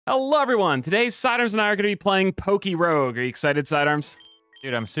Hello, everyone. Today, Sidearms and I are going to be playing PokeRogue. Are you excited, Sidearms?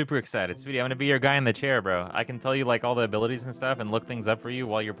 Dude, I'm super excited. Speedy, I'm gonna be your guy in the chair, bro. I can tell you like all the abilities and stuff and look things up for you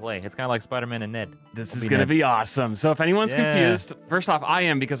while you're playing. It's kind of like Spider-Man and Ned. This is going to be awesome. So if anyone's confused, first off, I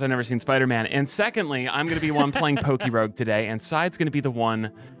am because I've never seen Spider-Man. And secondly, I'm going to be one playing PokeRogue today. And Side's going to be the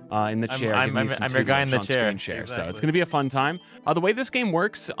one in the chair. I'm your guy in the chair. Share. Exactly. So it's going to be a fun time. The way this game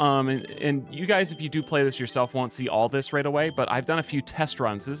works, and you guys, if you do play this yourself, won't see all this right away. But I've done a few test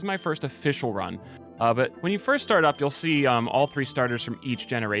runs. This is my first official run. But when you first start up, you'll see all three starters from each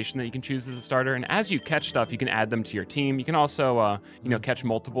generation that you can choose as a starter. And as you catch stuff, you can add them to your team. You can also, catch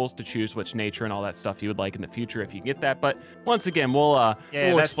multiples to choose which nature and all that stuff you would like in the future if you can get that. But once again, we'll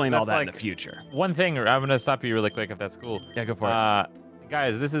explain all that in the future. One thing, I'm going to stop you really quick if that's cool. Yeah, go for it.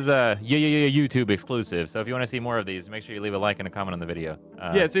 Guys, this is a YouTube exclusive, so if you want to see more of these, make sure you leave a like and a comment on the video.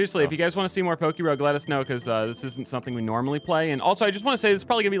 Yeah, seriously, if you guys want to see more PokeRogue, let us know, because this isn't something we normally play. And also, I just want to say, this is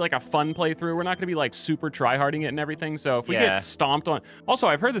probably going to be like a fun playthrough. We're not going to be like super try-harding it and everything, so if we get stomped on... Also,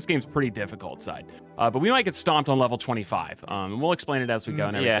 I've heard this game's pretty difficult, Side, but we might get stomped on level 25. And we'll explain it as we go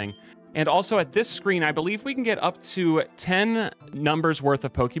and everything. And also at this screen, I believe we can get up to 10 numbers worth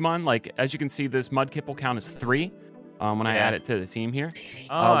of Pokemon. Like, as you can see, this Mudkip will count as 3. When I add it to the team here.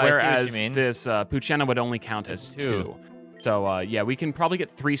 Whereas this Poochyena would only count as 2. So, we can probably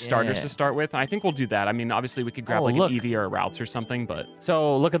get 3 starters to start with. And I think we'll do that. I mean, obviously, we could grab like an Eevee or a Routes or something, but...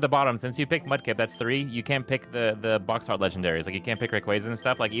 So, look at the bottom. Since you picked Mudkip, that's 3. You can't pick the box art legendaries. Like, you can't pick Rayquaza and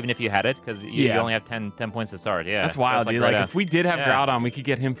stuff, like, even if you had it, because you only have 10 points to start. Yeah. That's wild, dude. Like, if we did have Groudon, we could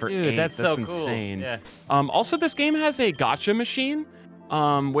get him for 8. That's so insane. Cool. Yeah. Also, this game has a gacha machine,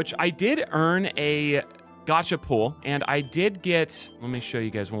 which I did earn a... gacha pool, and I did get, let me show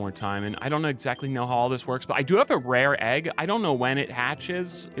you guys one more time, and I don't exactly know how all this works, but I do have a rare egg. I don't know when it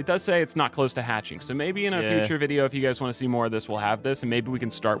hatches. It does say it's not close to hatching, so maybe in a future video, if you guys want to see more of this, we'll have this, and maybe we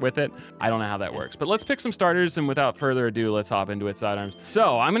can start with it. I don't know how that works, but let's pick some starters, and without further ado, let's hop into it, Sidearms.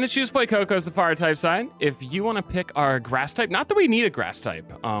 So I'm going to choose Fuecoco as the fire type side. If you want to pick our grass type, not that we need a grass type,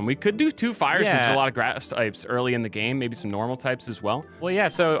 we could do 2 fires since there's a lot of grass types early in the game, maybe some normal types as well. Well, yeah,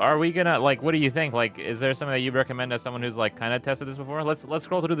 so are we gonna, like, what do you think? Like, is there something that you'd recommend as someone who's like kind of tested this before? Let's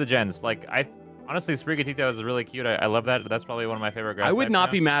scroll through the gens. Like, honestly, Sprigatito is really cute. I love that. That's probably one of my favorite grass I would types not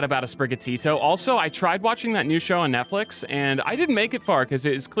now. be mad about a Sprigatito. Also, I tried watching that new show on Netflix, and I didn't make it far because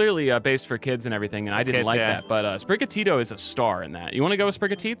it is clearly based for kids and everything, and I didn't like that. But Sprigatito is a star in that. You want to go with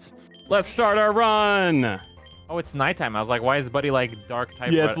Sprigatites? Let's start our run. Oh, it's nighttime. I was like, why is Buddy like dark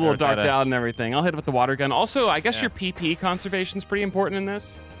type? Yeah, it's a little darked out and everything. I'll hit it with the water gun. Also, I guess your PP conservation is pretty important in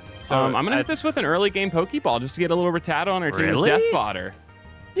this. So I'm going to hit this with an early game Pokeball just to get a little Rattata on our team as death fodder.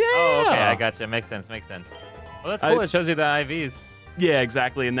 Yeah. Oh, okay. I gotcha. Makes sense. Well, that's cool. It shows you the IVs. Yeah,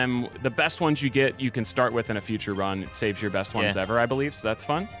 exactly. And then the best ones you get, you can start with in a future run. It saves your best ones ever, I believe. So that's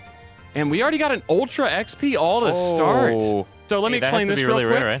fun. And we already got an Ultra XP all to start. So let me explain this real quick.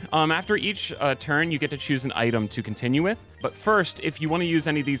 Rare, right? After each turn, you get to choose an item to continue with. But first, if you want to use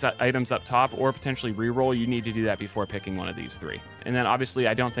any of these items up top or potentially reroll, you need to do that before picking one of these 3. And then obviously,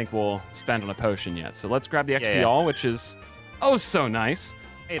 I don't think we'll spend on a potion yet. So let's grab the XP all, which is so nice.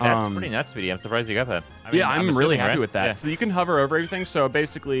 Hey, that's pretty nuts, Speedy. I'm surprised you got that. I mean, I'm really happy with that. Yeah. So you can hover over everything. So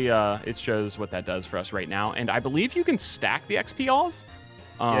basically, it shows what that does for us right now. And I believe you can stack the XP alls.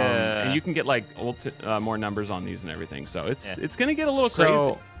 And you can get like more numbers on these and everything. So it's gonna get a little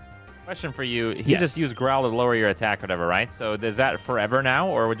crazy. Question for you: He just used Growl to lower your attack, or whatever, right? So is that forever now,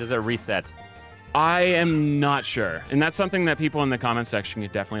 or does it reset? I am not sure, and that's something that people in the comment section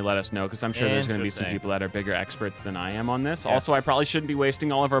could definitely let us know, because I'm sure there's going to be some people that are bigger experts than I am on this. Also, I probably shouldn't be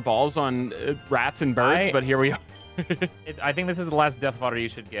wasting all of our balls on rats and birds, but here we are. I think this is the last death fodder you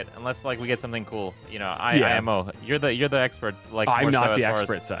should get, unless like we get something cool. You know, IMO. You're the expert. Like, I'm not the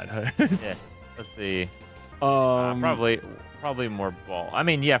expert side. Yeah. Let's see. Probably more ball. I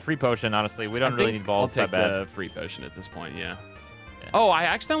mean, yeah, free potion. Honestly, we don't really need balls that bad. I'll take the free potion at this point. Yeah. Oh, I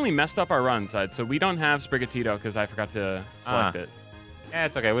accidentally messed up our run side, so we don't have Sprigatito because I forgot to select it. Yeah,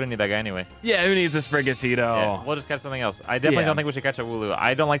 it's okay. We don't need that guy anyway. Yeah, who needs a Sprigatito? Yeah, we'll just catch something else. I definitely don't think we should catch a Wooloo.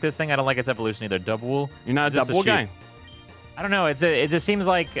 I don't like this thing. I don't like its evolution either. Double. You're not a double guy? I don't know. It just seems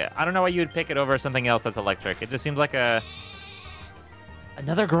like, I don't know why you would pick it over something else that's electric. It just seems like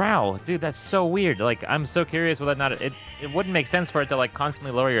another Growl. Dude, that's so weird. Like, I'm so curious whether or not it wouldn't make sense for it to like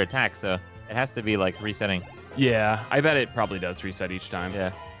constantly lower your attack, so it has to be like resetting. Yeah, I bet it probably does reset each time.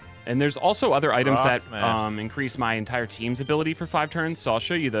 Yeah. And there's also other items that increase my entire team's ability for 5 turns, so I'll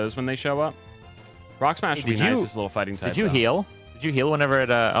show you those when they show up. Rock Smash would be nice, this little fighting type. Did you heal? Did you heal whenever it,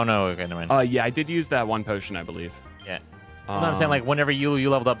 oh no, okay, never mind. Yeah, I did use that 1 potion, I believe. Yeah. No, I'm saying, like, whenever you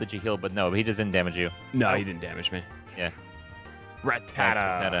leveled up, did you heal? But no, he just didn't damage you. No, he didn't damage me. Yeah.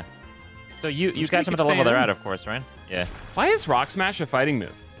 Rattata. So you catch them at the level they're at, of course, right? Yeah. Why is Rock Smash a fighting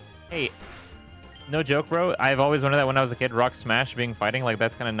move? Hey, no joke, bro. I've always wondered that when I was a kid, Rock Smash being fighting, like,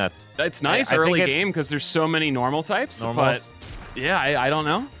 that's kind of nuts. It's nice early game because there's so many normal types. But yeah, I don't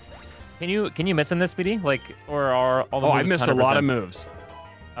know. Can you miss in this, Speedy? Like, or are all the moves I missed 100%? a lot of moves.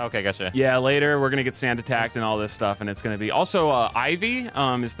 Okay, gotcha. Yeah, later we're gonna get sand attacked and all this stuff, and it's gonna be also Ivy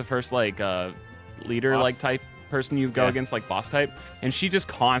is the first like leader like type person you go against, like boss type, and she just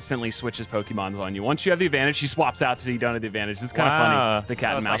constantly switches Pokemons on you. Once you have the advantage, she swaps out so you don't have the advantage. It's kind of funny. The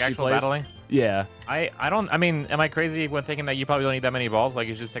cat and mouse she plays. Battling? Yeah. I mean, am I crazy when thinking that you probably don't need that many balls? Like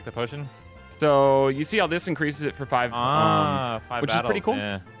you should just take the potion? So you see how this increases it for 5, 5 which battles, is pretty cool.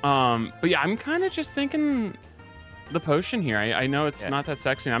 Yeah. But yeah, I'm kind of just thinking the potion here. I know it's not that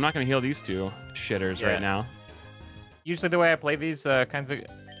sexy. And I'm not gonna heal these two shitters right now. Usually the way I play these kinds of...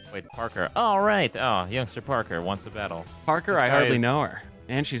 Wait, Parker. All right. Oh, youngster Parker wants a battle. Parker, I hardly know her.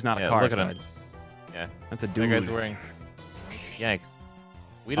 And she's not a car look at side. him. Yeah. That's a dude. That guy's wearing... Yikes.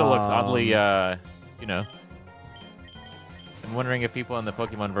 Weedle looks oddly, you know... I'm wondering if people in the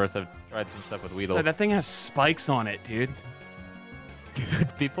Pokemon verse have tried some stuff with Weedle. So that thing has spikes on it, dude.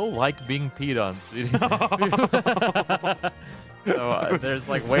 Dude, people like being peed on, Speedy. So there's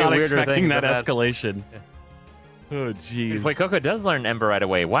like way not weirder expecting things. That escalation. Yeah. Oh, jeez. Wait, Coco does learn Ember right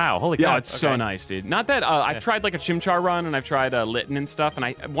away. Wow, holy crap. Yeah, it's so nice, dude. Not that I've tried like a Chimchar run and I've tried Litten and stuff,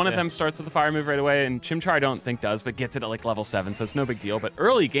 and one of them starts with a fire move right away, and Chimchar I don't think does, but gets it at like level 7, so it's no big deal. But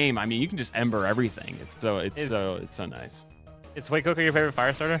early game, I mean, you can just Ember everything. It's so nice. Is Coco your favorite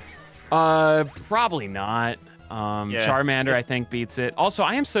fire starter? Probably not. Charmander, I think, beats it. Also,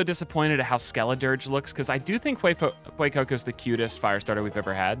 I am so disappointed at how Skeledirge looks, because I do think Fuecoco's the cutest fire starter we've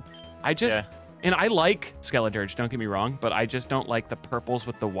ever had. And I like Skeledirge, don't get me wrong, but I just don't like the purples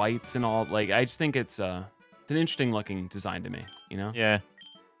with the whites and all. Like, I just think it's an interesting looking design to me, you know? Yeah.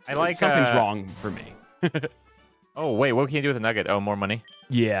 So I like something's wrong for me. Oh, wait, what can you do with a nugget? Oh, more money?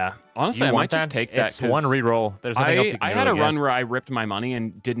 Yeah. Honestly, I might just take that. It's one reroll. There's nothing else you can I had a run where I ripped my money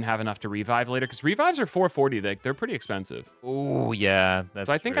and didn't have enough to revive later, because revives are $4.40. They're pretty expensive. Oh, yeah. That's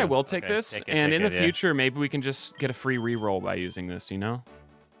so I think true. I will take this, and in the future, maybe we can just get a free reroll by using this, you know?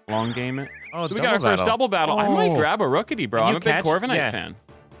 Long game it. Oh, so we got our first double battle. I might grab a Rookity, bro. I'm a big Corviknight fan.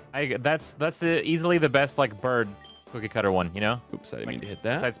 That's easily the best like bird cookie cutter one, you know? Oops, I didn't mean to hit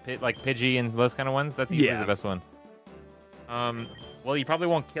that. Besides Pidgey and those kind of ones, that's easily the best one. Well, you probably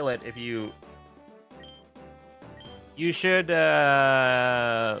won't kill it if you... You should,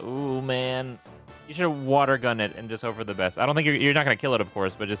 ooh, man. You should water gun it and just hope for the best. I don't think you're not going to kill it, of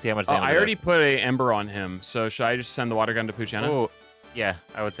course, but just see how much damage I already put a Ember on him, so should I just send the water gun to Poochyena? Oh, yeah,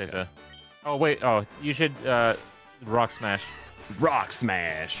 I would say so. Oh, wait, you should, Rock Smash. Rock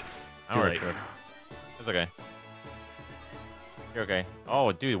Smash. Too late. It's okay. You're okay.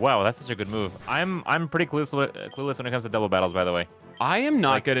 Oh, dude, wow, that's such a good move. I'm pretty clueless when it comes to double battles, by the way. I am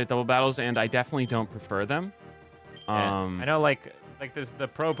not good at double battles, and I definitely don't prefer them. I know, like there's the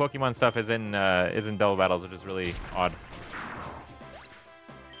pro Pokemon stuff is in double battles, which is really odd.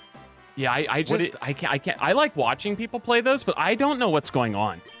 Yeah, I can't. I like watching people play those, but I don't know what's going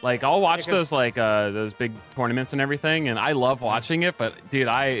on. Like, I'll watch those those big tournaments and everything, and I love watching it. But dude,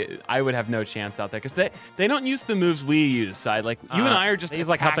 I would have no chance out there, because they don't use the moves we use. Side like you and I are just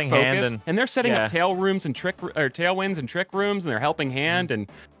like helping hand, and they're setting up tail rooms and tailwinds and trick rooms, and they're helping hand and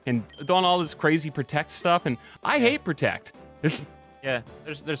doing all this crazy protect stuff. And I hate protect. Yeah,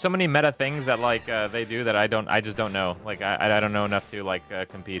 there's so many meta things that like they do that I just don't know. Like I don't know enough to like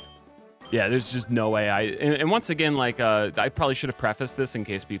compete. Yeah, there's just no way and once again, like, I probably should have prefaced this in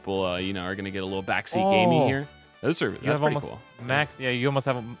case people, you know, are going to get a little backseat gamey here. That's pretty cool. Max, you almost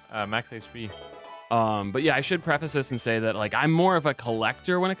have max HP. But yeah, I should preface this and say that, like, I'm more of a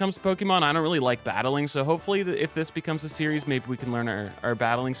collector when it comes to Pokemon. I don't really like battling, so hopefully if this becomes a series, maybe we can learn our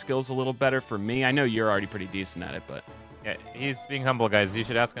battling skills a little better. For me, I know you're already pretty decent at it, but... Yeah, he's being humble, guys. You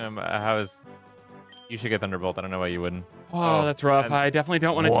should ask him how his... You should get Thunderbolt. I don't know why you wouldn't. Oh, that's rough. I definitely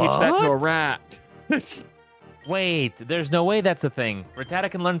don't want to teach that to a rat. Wait, there's no way that's a thing.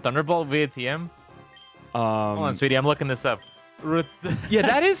 Rattata can learn Thunderbolt via TM? Hold on, sweetie. I'm looking this up. Yeah,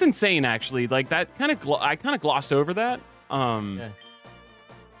 that is insane, actually. Like, that I kind of glossed over that. I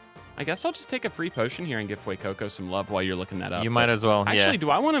guess I'll just take a free potion here and give Fuecoco some love while you're looking that up. You might as well. Actually,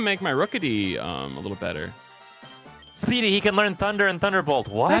 do I want to make my Rookity a little better? Speedy, he can learn Thunder and Thunderbolt.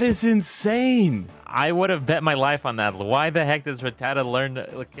 What? That is insane. I would have bet my life on that. Why the heck does Rattata learn?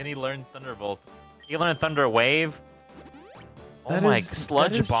 Can he learn Thunderbolt? He can learn Thunder Wave.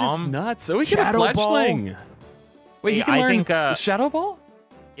 Sludge Bomb. Just nuts. So we can Shadow Fletchling. Wait, he can learn Shadow Ball?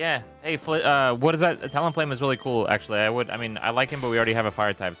 Yeah. Hey, what is that? Talonflame is really cool, actually. I mean, I like him, but we already have a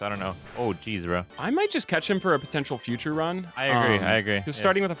fire type, so I don't know. Oh, jeez, bro. I might just catch him for a potential future run. I agree. I agree. Because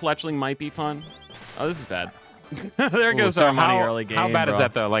starting with a Fletchling might be fun. Oh, this is bad. There goes our money early game. How bad is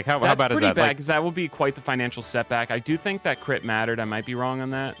that, though? Like, how bad is that? That's pretty bad, because that will be quite the financial setback. I do think that crit mattered. I might be wrong on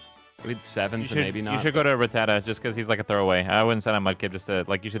that. We had 7, so maybe not. You should go to Rattata just because he's like a throwaway. I wouldn't send a Mudkip just to,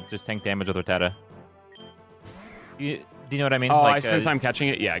 like, you should just tank damage with Rattata. Do you know what I mean? Oh, like, since I'm catching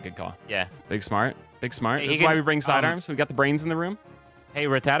it? Yeah, good call. Yeah. Big smart. Big smart. Hey, This is why we bring sidearms. We got the brains in the room. Hey,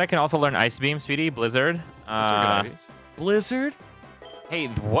 Rattata can also learn Ice Beam, Speedy, Blizzard. Blizzard? Hey,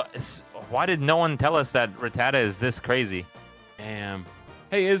 why did no one tell us that Rattata is this crazy? Damn.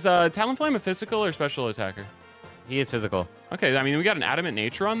 Hey, is Talonflame a physical or special attacker? He is physical. Okay, I mean, we got an adamant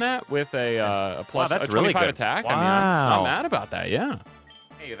nature on that with a plus that's 25 really good. attack. Wow. I mean, I'm not mad about that, yeah.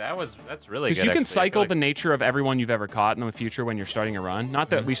 Hey, that's really good. Because you can cycle like... the nature of everyone you've ever caught in the future when you're starting a run. Not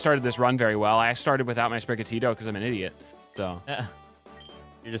that we started this run very well. I started without my Sprigatito because I'm an idiot. So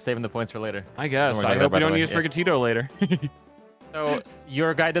you're just saving the points for later. I guess. I hope we don't use Sprigatito later. So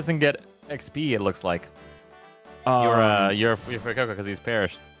your guy doesn't get XP, it looks like. Your Fuecoco because he's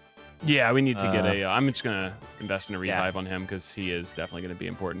perished. Yeah, we need to get a... I'm just going to invest in a revive on him because he is definitely going to be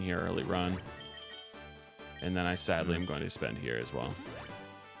important here early run. And then I sadly am going to spend here as well.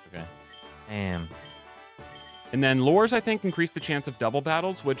 Okay. Damn. And then lures, I think, increase the chance of double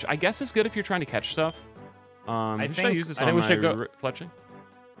battles, which I guess is good if you're trying to catch stuff. Should I use this on my Fletchling?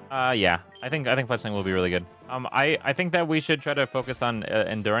 Yeah. I think Fletchling will be really good. I think that we should try to focus on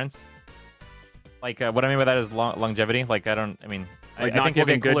endurance. Like, what I mean by that is longevity. Like, Like not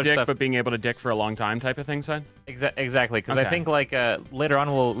giving good dick, but being able to dick for a long time type of thing, son? Exactly, because I think, like, later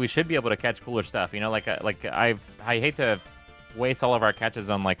on we should be able to catch cooler stuff, you know? Like I hate to waste all of our catches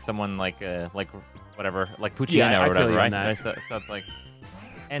on, like, someone like whatever, like Poochyena or whatever, right? So it's like...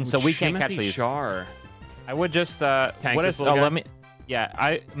 And so we can't catch these. Char. I would just... Tank what this is... little guy? let me...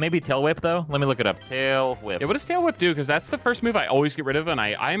 Yeah, maybe Tail Whip, though? Let me look it up. Tail Whip. Yeah, what does Tail Whip do? Because that's the first move I always get rid of, and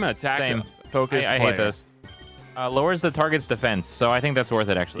I'm an attack-focused player. I hate this. Lowers the target's defense, so I think that's worth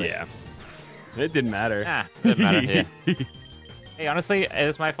it, actually. Yeah. It didn't matter. It didn't matter, yeah. Hey, honestly,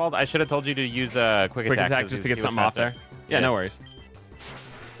 it's my fault. I should have told you to use Quick Attack just to get something off there. Yeah, no worries.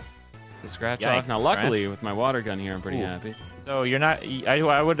 The scratch off. Now, luckily, with my water gun here, I'm pretty happy. So you're not...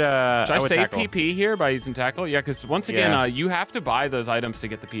 I would... Should I save PP here by using tackle? Yeah, because once again, you have to buy those items to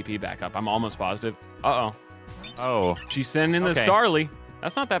get the PP back up. I'm almost positive. Uh-oh. Oh. She's sending the Starly.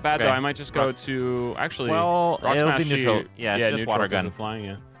 That's not that bad, though. I might just go to... Actually, Rock Smash, be neutral. Yeah, just neutral water gun. Flying,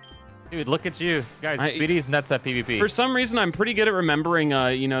 yeah. Dude, look at you. Guys, Speedy's nuts at PvP. For some reason, I'm pretty good at remembering,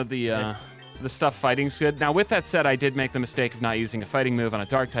 you know, the stuff fighting's good. Now, with that said, I did make the mistake of not using a fighting move on a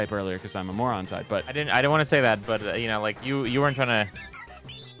dark type earlier because I'm a moron side, but... I didn't want to say that, but, you know, like, you weren't trying to...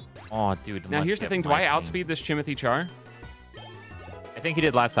 Oh, dude. Now, here's the thing. Do I outspeed this Chimothy Char? I think he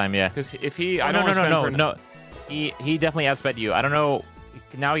did last time, yeah. Because if he... No. He definitely outsped you. I don't know...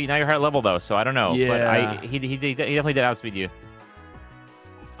 Now you're higher level, though, so I don't know. Yeah. But he definitely did outspeed you.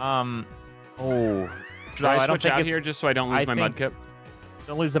 Should I switch out here just so I don't lose my Mudkip?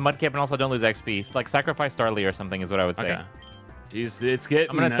 Don't lose the Mudkip and also don't lose XP. Like, sacrifice Starly or something is what I would say. Okay. Jeez, it's getting...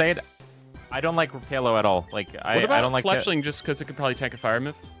 I'm going to say it. I don't like Tailo at all. Like, I don't like Fletchling just because it could probably tank a fire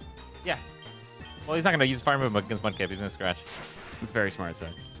move? Yeah. Well, he's not going to use fire move against Mudkip. He's going to scratch. It's very smart,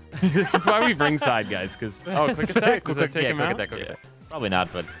 side. This is why we bring side, guys, because... Oh, quick attack? Does that take him out? Quick attack. Probably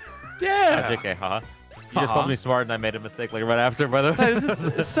not, but... Yeah! JK, haha. You just called me smart and I made a mistake like right after, brother. This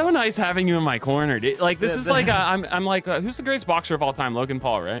is so nice having you in my corner, dude. Like, this is like, I'm like, who's the greatest boxer of all time? Logan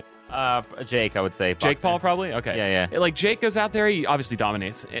Paul, right? Jake, I would say. Jake Paul, probably? Okay. Yeah. Like, Jake goes out there, he obviously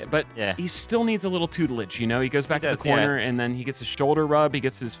dominates, but he still needs a little tutelage, you know? He goes back to the corner, and then he gets his shoulder rub, he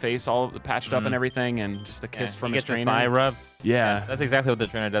gets his face all patched up and everything, and just a kiss from his trainer. His thigh rub. Yeah. That's exactly what the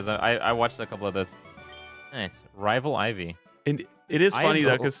trainer does. I watched a couple of this. Nice. Rival Ivy. And it is funny,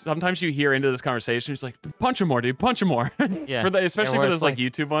 though, because sometimes you hear into this conversation, it's like, punch him more, dude, punch him more. Yeah. Especially for those, like,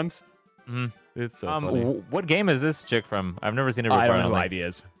 YouTube ones. Mm-hmm. It's so funny. What game is this chick from? I've never seen her before. I don't know who Ivy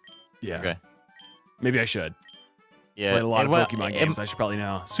is. Yeah. Okay. Maybe I should. Yeah. Played a lot of Pokemon games. I should probably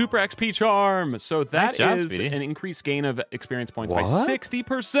know. Super XP Charm. So that is an increased gain of experience points by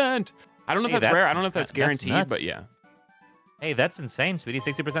 60%. I don't know if that's rare. I don't know if that's guaranteed, but yeah. Hey, that's insane, Speedy.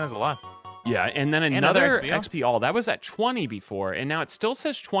 60% is a lot. Yeah, and then another XP all. That was at 20 before, and now it still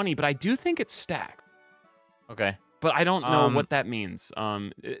says 20, but I do think it's stacked. Okay. But I don't know what that means.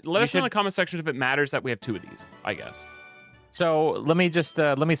 Let us know in the comment section if it matters that we have 2 of these, I guess. So let me just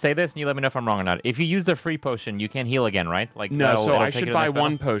let me say this, and you let me know if I'm wrong or not. If you use the free potion, you can't heal again, right? Like no. So I should buy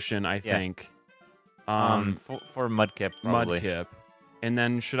 1 potion, I think. For Mudkip, probably. Mudkip. And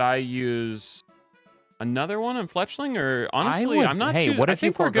then should I use another one on Fletchling? Or honestly, I'm not hey, too... what I if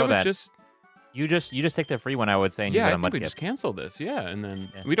think you we're good forgo with that? just... You just take the free one, I would say. And Yeah, use I it on think we Mudkip. just cancel this. Yeah, and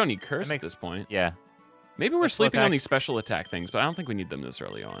then we don't need Curse at this point. Yeah. Maybe we're Special sleeping on attack. these special attack things, but I don't think we need them this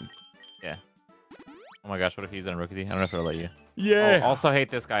early on. Yeah. Oh my gosh, what if he's in Rookity? I don't know if it'll let you. Yeah. Oh, also hate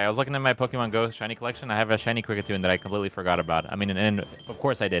this guy. I was looking at my Pokemon Go shiny collection. I have a shiny Kricketune that I completely forgot about. I mean, and of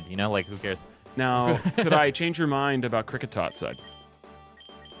course I did. You know, like who cares? Now, could I change your mind about Kricketot side?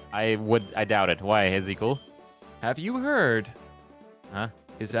 I doubt it. Why? Is he cool? Have you heard Huh?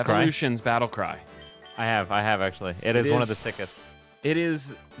 his It's Evolution's battle cry? I have actually. It is one of the sickest. It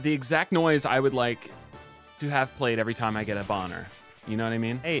is the exact noise I would like to have played every time I get a Bonner. You know what I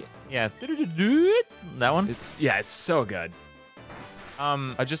mean? Hey, yeah. That one? It's so good.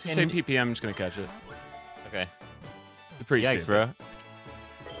 Just to say PPM, I'm just gonna catch it. Okay. It's pretty Yikes, stupid. bro.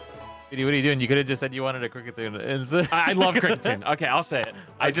 Dude, what are you doing? You could have just said you wanted a Kricketune. I love Kricketune. Okay, I'll say it.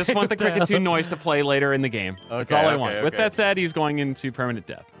 I just want the Kricketune noise to play later in the game. That's all I want. With that said, he's going into permanent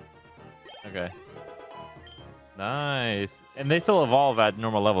death. Okay. Nice. And they still evolve at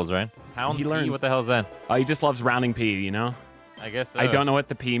normal levels, right? Pound He P, learns. what the hell is that? He just loves rounding P, you know? I guess so. I don't know what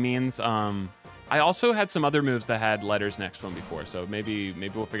the P means. I also had some other moves that had letters next to them before, so maybe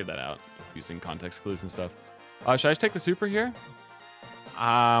we'll figure that out using context clues and stuff. Should I just take the super here?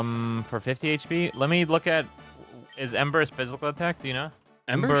 For 50 HP, let me look at. Is Ember a physical attack? Do you know?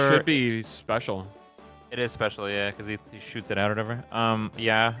 Ember should be special. It is special, yeah, because he shoots it out or whatever.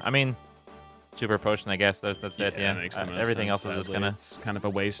 Yeah, I mean, super potion, I guess. That's it. Yeah, Makes the most everything sense, else is just sadly. kind of. It's kind of a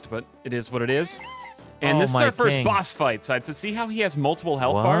waste, but it is what it is. And Oh, this is my our first king. boss fight side. So see how he has multiple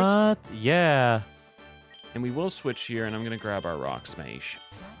health bars? What? Yeah. And we will switch here, and I'm gonna grab our Rock Smash.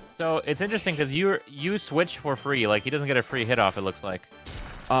 So it's interesting because you switch for free. Like he doesn't get a free hit off. It looks like.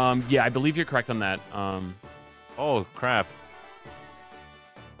 Yeah, I believe you're correct on that. Oh crap.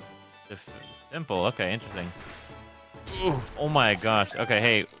 Simple. Okay, interesting. Ooh. Oh my gosh. Okay,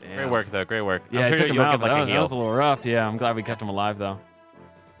 hey, great work though. Great work. Yeah, I'm I sure took him you'll out, get but like a that heal. was a little rough. Yeah, I'm glad we kept him alive though.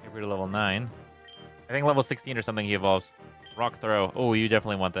 Get rid of level 9. I think level 16 or something he evolves. Rock throw. Oh, you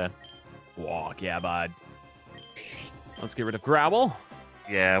definitely want that. Walk, yeah, bud. Let's get rid of Growl.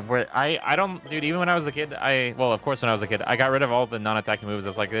 Yeah, I don't, dude. Even when I was a kid, well, of course, when I was a kid, I got rid of all the non-attacking moves.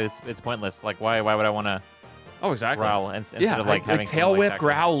 It's like it's pointless. Like, why would I want to Oh, exactly. growl instead of like having Tail something Whip, like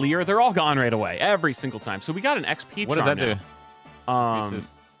Growl, Leer, they're all gone right away every single time. So we got an XP What does charm that now. do?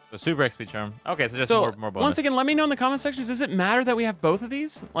 The super XP charm. Okay, so just more bonus. Once again, let me know in the comment section, does it matter that we have both of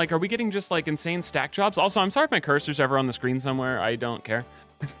these? Like, are we getting just like insane stack jobs? Also, I'm sorry if my cursor's ever on the screen somewhere. I don't care.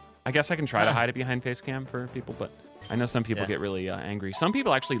 I guess I can try to hide it behind face cam for people, but I know some people get really angry. Some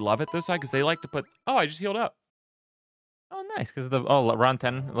people actually love it this side because they like to put, oh, I just healed up. Oh, nice. Because round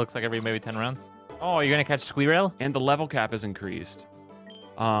 10, it looks like every maybe 10 rounds. Oh, you're going to catch Squirrel? And the level cap is increased.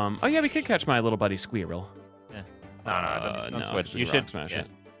 Oh, yeah, we could catch my little buddy Squirrel. Yeah. No, don't switch. You should should smash it.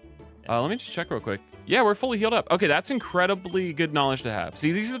 Yeah. Let me just check real quick. Yeah, we're fully healed up. Okay, that's incredibly good knowledge to have.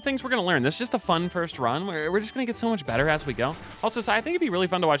 See, these are the things we're going to learn. This is just a fun first run. We're just going to get so much better as we go. Also, so I think it'd be really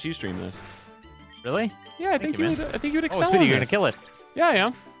fun to watch you stream this. Really? Yeah, I think you would excel. Oh, Speedy, in you're this. going to kill it. Yeah, I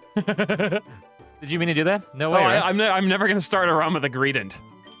am. Did you mean to do that? No Oh, way, right? I'm never going to start a run with a Greedent.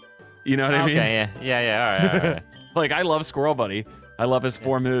 You know what I mean? Okay, yeah. All right. Like, I love Squirrel Buddy. I love his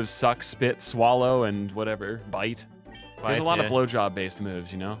 4 moves: Suck, Spit, Swallow, and whatever, Bite. There's a lot of blowjob-based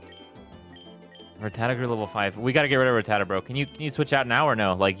moves, you know? Rattata grew level 5. We got to get rid of Rattata, bro. Can you switch out now or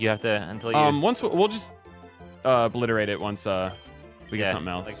no? Like, you have to until you... Once we'll just obliterate it once we get something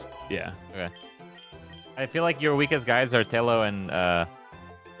else. Like, yeah. Okay. I feel like your weakest guys are Telo and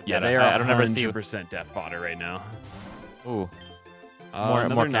yeah, they are 100% death fodder right now. Ooh. More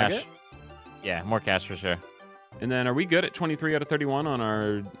cash. Nugget? Yeah, more cash for sure. And then are we good at 23 out of 31 on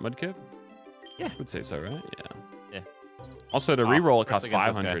our Mudkip? Yeah. I would say so, right? Yeah. Also, to reroll, it costs against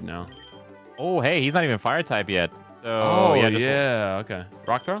this 500 now. Oh, hey, he's not even fire type yet. So Okay.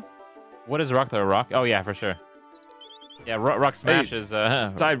 Rock throw? What is rock throw? Rock? Oh yeah, for sure. Yeah, rock smash is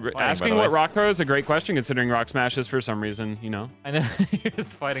fighting, asking what rock throw is a great question, considering rock smash is for some reason, you know. I know.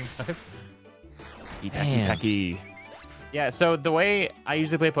 It's fighting type. Pecky. Yeah, so the way I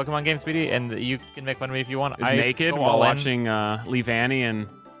usually play Pokemon games, Speedy, and you can make fun of me if you want. Is naked while watching Lee Vanny and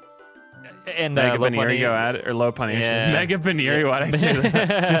Mega Baneri go at it, or Low Punish. Yeah. Mega Baneri, why'd I say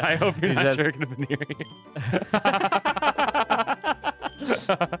that? I hope you're not jerking to Baneri.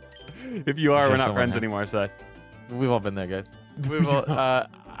 If you are, we're not friends anymore, so. We've all been there, guys. We will.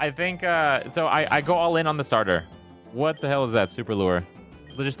 I think so. I go all in on the starter. What the hell is that? Super lure.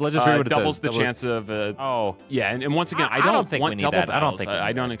 Let's just read what it doubles says. The chance of. Oh. Yeah, and once again, I don't think want we need double that. battles.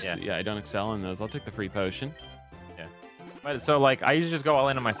 I don't think. I don't excel in those. I'll take the free potion. Yeah. But so like I usually just go all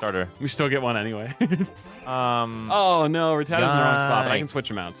in on my starter. We still get one anyway. Oh no, Rattata's in the wrong spot, but I can switch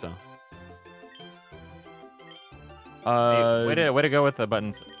him out. So. Hey, way to go with the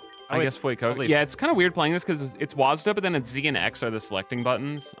buttons. I guess Fuecoco. Yeah, it's kind of weird playing this because it's WASD, but then it's Z and X are the selecting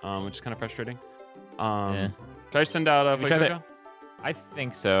buttons, which is kind of frustrating. Yeah. Should I send out Fuecoco? I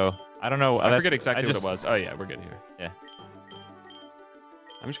think so. I don't know. I forget exactly what it was. Oh yeah, we're good here. Yeah.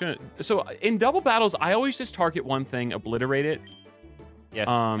 I'm just gonna. So in double battles, I always just target one thing, obliterate it. Yes.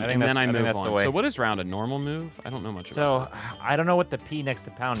 And then I move on. So what is round? A normal move? I don't know much about. So I don't know what the P next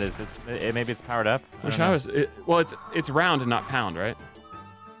to pound is. Maybe it's powered up. Well, it's round and not pound, right?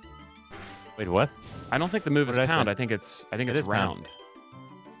 Wait, what? I don't think the move is pound. I think it's round. Pound.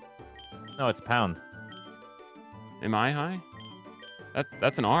 No, it's pound. Am I high?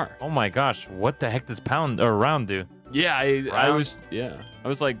 That's an R. Oh my gosh, what the heck does pound or round do? Yeah, I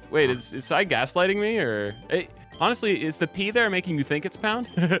was like, wait, is Sai gaslighting me or? Honestly, is the P there making you think it's pound?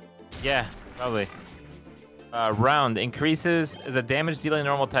 Yeah, probably. Round increases is a damage dealing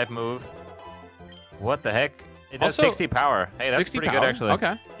normal type move. What the heck? It does also, 60 power. Hey, that's 60 pretty good actually.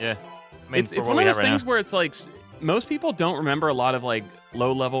 Okay. Yeah. I mean, it's one of those things where it's like most people don't remember a lot of like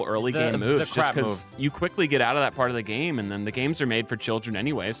low-level early game moves just because you quickly get out of that part of the game, and then the games are made for children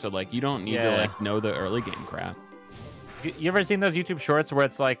anyway, so like you don't need to like know the early game crap. You ever seen those YouTube shorts where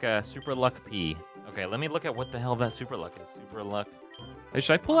it's like a super luck P? Okay, let me look at what the hell that super luck is. Super luck. Hey,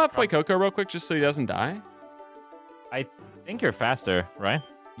 should I pull out Fuecoco real quick just so he doesn't die? I think you're faster, right?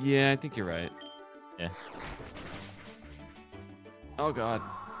 Yeah, I think you're right. Yeah. Oh god.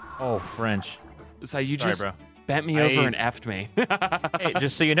 Oh, French. So you just bent me over and effed me. Hey,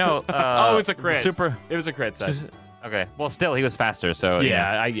 just so you know. Oh, it's a crit. It was a crit set. Okay. Well, still, he was faster, so.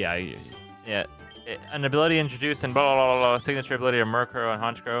 Yeah. Yeah. An ability introduced in blah, blah, blah, blah, signature ability of Murkrow and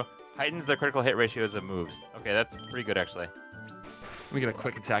Honchkrow heightens the critical hit ratios of moves. Okay, that's pretty good, actually. Let me get a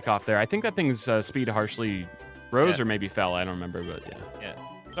quick attack off there. I think that thing's speed harshly rose or maybe fell. I don't remember, but yeah. Yeah.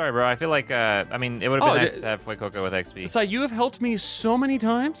 Sorry, bro. I feel like, I mean, it would have been nice to have Fuecoco with XP. So you have helped me so many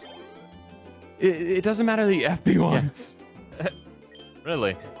times. It doesn't matter the FP once. Yeah.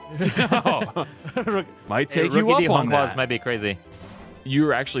 Really? No. Might take you up on that. Might be crazy.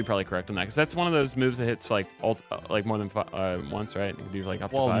 You're actually probably correct on that because that's one of those moves that hits like more than once, right? You can do like up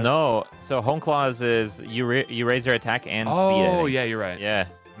to 5. Well, no. So Hone Claws is you raise your attack and speed. Oh, yeah, you're right. Yeah,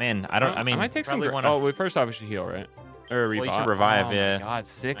 man. I mean, I might take some. Oh, first off, we should heal, right? Or revive. Well, you should revive. Oh, yeah. My God,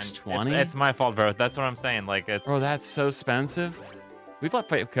 620. It's my fault, bro. That's what I'm saying. Like, it's. Bro, that's so expensive. We've let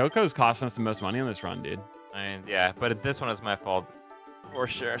Coco's costing us the most money on this run, dude. I mean, yeah, but this one is my fault for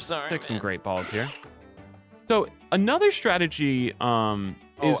sure. Sorry. Took some great balls here. So another strategy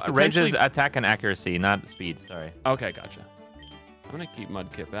is raises attack and accuracy, not speed. Sorry. Okay, gotcha. I'm gonna keep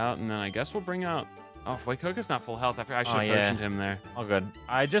Mudkip out, and then I guess we'll bring out. Oh, Fuecoco's not full health. I should have potioned him there. All good.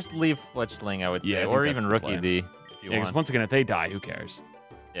 I just leave Fletchling, I would say, or even Rookie D. If you want. Because once again, if they die, who cares?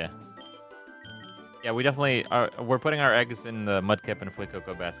 Yeah. Yeah, we definitely are. We're putting our eggs in the Mudkip and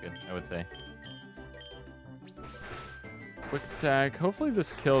Fuecoco basket, I would say. Quick attack. Hopefully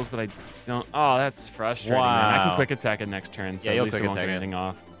this kills, but I don't. Oh, that's frustrating. Wow. Man. I can quick attack it next turn, so at least I won't get anything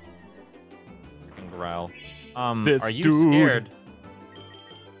off. Freaking growl. Are you scared?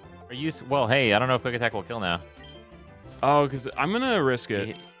 Are you? Well, hey, I don't know if quick attack will kill now. Oh, because I'm gonna risk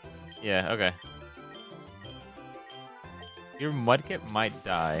it. Yeah. Okay. Your Mudkip might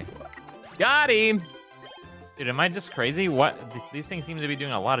die. Got him. Dude, am I just crazy? What? These things seem to be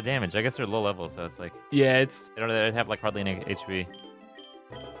doing a lot of damage. I guess they're low level, so it's like... Yeah, they don't have like hardly any HP.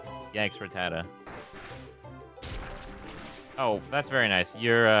 Yikes, Rattata. Oh, that's very nice.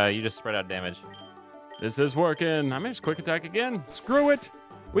 You just spread out damage. This is working. I may just quick attack again. Screw it.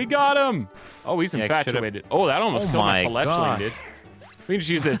 We got him. Oh, he's infatuated. Oh, that almost killed my Fletchling, dude. We can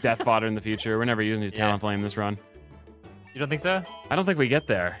just use this Death Botter in the future. We're never using the Talonflame this run. You don't think so? I don't think we get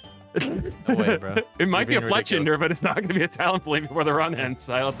there. No way, bro. It might be a Fletchinder, but it's not going to be a Talonflame before the run ends.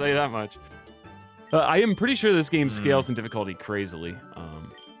 I'll tell you that much. I am pretty sure this game scales in difficulty crazily.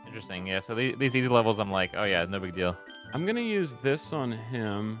 Interesting. Yeah. So these easy levels, I'm like, oh yeah, no big deal. I'm going to use this on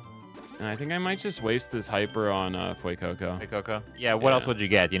him, and I think I might just waste this hyper on Fuecoco. Fuecoco. Yeah. What else would you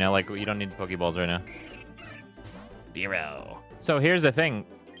get? You know, like you don't need Pokeballs right now. Zero. So here's the thing.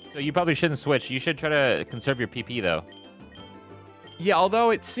 So you probably shouldn't switch. You should try to conserve your PP though. Yeah, although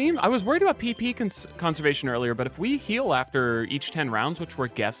it seemed... I was worried about PP conservation earlier, but if we heal after each 10 rounds, which we're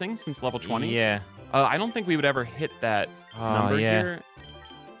guessing since level 20... Yeah. I don't think we would ever hit that number here.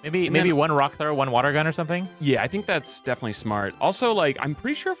 Maybe one rock throw, one water gun or something? Yeah, I think that's definitely smart. Also, like, I'm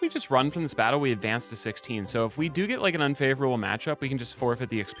pretty sure if we just run from this battle, we advance to 16. So if we do get, like, an unfavorable matchup, we can just forfeit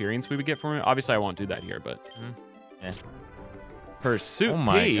the experience we would get from it. Obviously, I won't do that here, but... Yeah. Pursuit Oh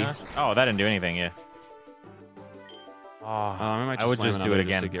my P. gosh. Oh, that didn't do anything. Yeah. Oh, I would just do it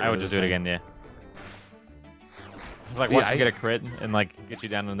again. I would just do it again. Yeah. It's like watch you get a crit and like get you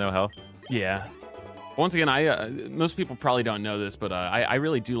down to no health. Yeah. Once again, most people probably don't know this, but I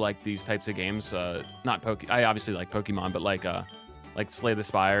really do like these types of games. Not I obviously like Pokemon, but like Slay the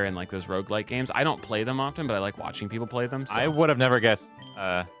Spire and like those roguelike games. I don't play them often, but I like watching people play them. So. I would have never guessed.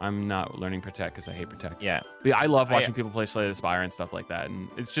 I'm not learning Protect because I hate Protect. Yeah. But yeah, I love watching people play Slay the Spire and stuff like that. And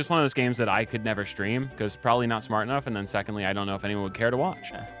it's just one of those games that I could never stream because probably not smart enough. And then secondly, I don't know if anyone would care to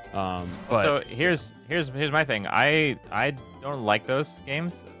watch. But so here's my thing. I don't like those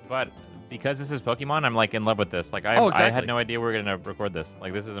games, but because this is Pokemon, I'm like in love with this. Like I had no idea we were gonna record this.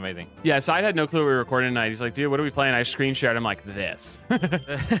 Like this is amazing. Yeah, so I had no clue we were recording tonight. He's like, dude, what are we playing? I screen shared. I'm like, this.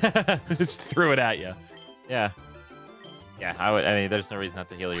 Just threw it at you. Yeah. Yeah, I mean, there's no reason not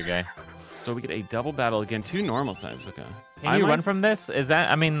to heal your guy. So we get a double battle again, 2 normal times. Okay. Can you run from this? Is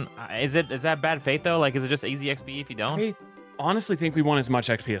that? I mean, is that bad fate though? Like, is it just easy XP if you don't? I honestly think we want as much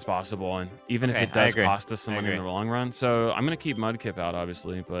XP as possible, and even if it does cost us some money in the long run. So I'm gonna keep Mudkip out,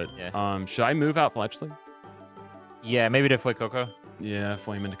 obviously, but should I move out Fletchley? Yeah, maybe to Foy Coco. Yeah,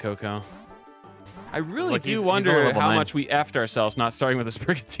 flame into Coco. I really do wonder how much we effed ourselves not starting with a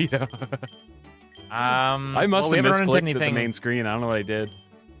Sprigatito. I must have misclicked at the main screen. I don't know what I did.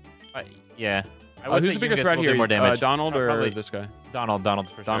 Yeah. Who's the bigger threat here? Donald or this guy? Donald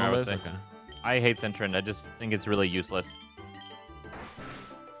for sure. Donald is? Okay. I hate Sentrin. I just think it's really useless.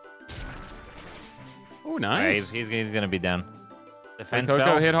 Oh, nice. He's gonna be down. Defense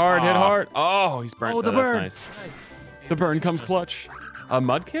Coco hit hard, hit hard. Oh, he's burnt. Oh, the burn. That's nice. The burn comes clutch.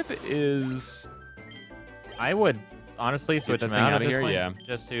 Mudkip is... I would honestly switch him out of here, point, yeah.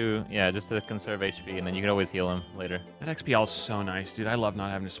 just to conserve HP, and then you can always heal him later. That XP is so nice, dude. I love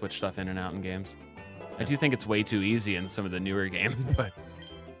not having to switch stuff in and out in games. I do think it's way too easy in some of the newer games, but...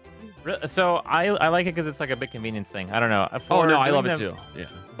 So I like it because it's like a big convenience thing. I don't know. Oh no, I love it too. Yeah.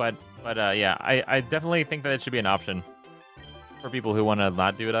 But yeah, I definitely think that it should be an option for people who want to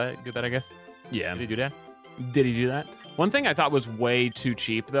not do that. I guess. Yeah. Did he do that? Did he do that? One thing I thought was way too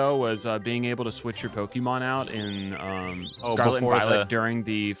cheap though was being able to switch your Pokemon out in Scarlet and Violet during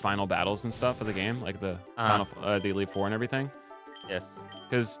the final battles and stuff of the game, like the final, the Elite Four and everything. Yes.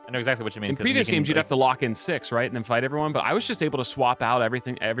 Because I know exactly what you mean. In previous games, you'd have to lock in 6, right, and then fight everyone. But I was just able to swap out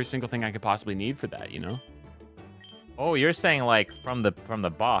every single thing I could possibly need for that, you know. Oh, you're saying like from the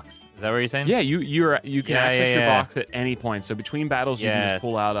box? Is that what you're saying? Yeah, you can access your box at any point. So between battles, you can just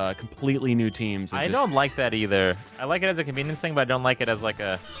pull out completely new teams. I don't like that either. I like it as a convenience thing, but I don't like it as like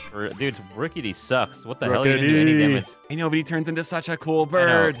a dude. Rookity sucks. What the hell? You didn't do any damage. I know, but he turns into such a cool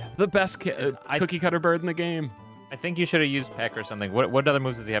bird. The best cookie cutter bird in the game. I think you should have used Peck or something. What other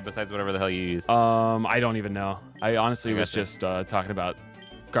moves does he have besides whatever the hell you use? I don't even know. I honestly was just talking about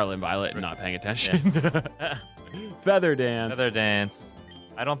Scarlet and Violet and not paying attention. Yeah. Feather Dance. Feather Dance.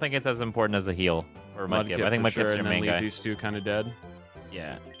 I don't think it's as important as a heal or Mudkip. I think Mudkip's your main guy. These two kind of dead.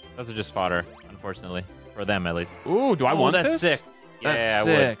 Yeah, those are just fodder, unfortunately, for them at least. Ooh, do I want this? That's sick. That's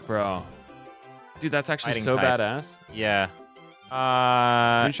sick, bro. Dude, that's actually so badass. Yeah.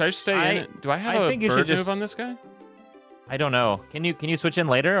 I mean, should I just stay in it? Do I have a bird move on this guy? I don't know. Can you switch in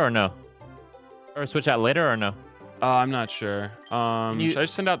later or no? Or switch out later or no? I'm not sure. Should I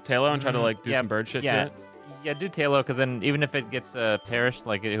just send out Tailo and try to like do some bird shit to it? Yeah, do Tailo, because then even if it gets perished,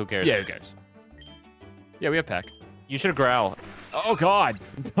 like who cares? Yeah, who cares? Yeah, we have Peck. You should growl. Oh God!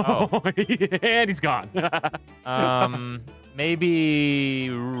 Oh. And he's gone. Maybe.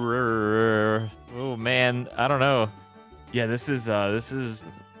 Oh man, I don't know. Yeah, this is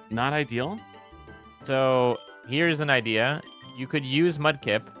not ideal. So here's an idea. You could use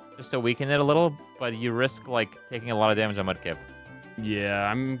Mudkip just to weaken it a little, but you risk like taking a lot of damage on Mudkip.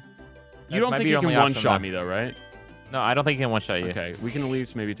 Yeah, You don't think you can one-shot me though, right? No, I don't think he can one-shot you. Okay, we can at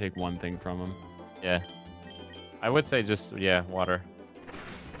least maybe take one thing from him. Yeah. I would say just, water.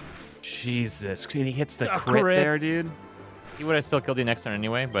 Jesus, he hits the crit there, dude. He would have still killed you next turn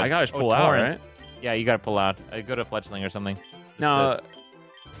anyway, but... I gotta just pull out, right? Yeah, you gotta pull out. Go to Fletchling or something. Now,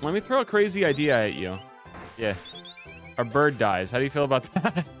 let me throw a crazy idea at you. Yeah. Our bird dies. How do you feel about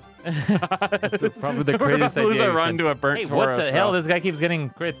that? That's probably the greatest idea. Lose a run to a burnt Tauros. What the hell? This guy keeps getting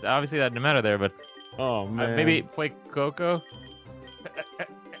crits. Obviously, that didn't matter there, but... Oh, man. Maybe play Coco?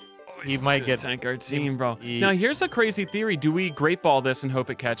 He might get... Tank our team, bro. Now, here's a crazy theory. Do we Great Ball this and hope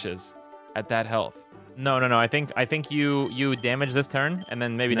it catches at that health? No. I think you damage this turn, and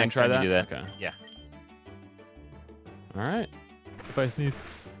then maybe next time you do that. Okay. Yeah. All right. If I sneeze.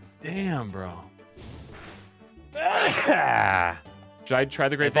 Damn, bro. Should I try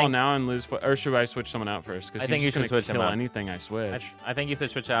the Great Ball now and lose, or should I switch someone out first? I think you should switch him out. Anything I switch. I think you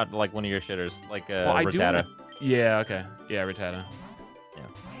should switch out like one of your shitters, like well, I Rattata. Yeah, okay. Yeah, Rattata. Yeah.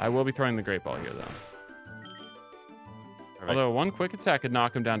 I will be throwing the Great Ball here, though. Perfect. Although one quick attack could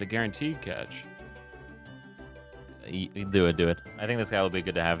knock him down to guaranteed catch. You do it. I think this guy will be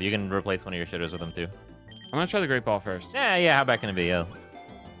good to have. You can replace one of your shitters with him, too. I'm going to try the Great Ball first. Yeah, how bad can it be? Yeah.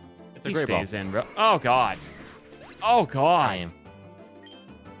 It's a Great Ball. He stays in, bro. Oh, God. Oh, God.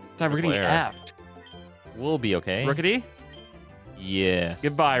 Damn. We're getting effed. We'll be okay. Rookity? Yes.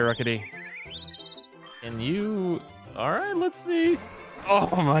 Goodbye, Rookity. Can you... All right, let's see.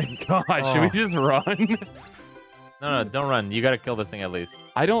 Oh, my gosh. Oh. Should we just run? No, don't run. You got to kill this thing at least.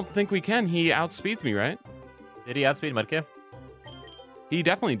 I don't think we can. He outspeeds me, right? Did he outspeed Mudkip? He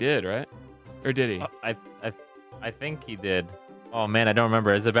definitely did, right? Or did he? I think he did. Oh, man, I don't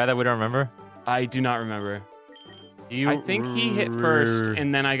remember. Is it bad that we don't remember? I do not remember. I think he hit first,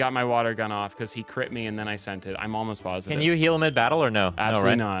 and then I got my water gun off because he crit me, and then I sent it. I'm almost positive. Can you heal mid-battle or no?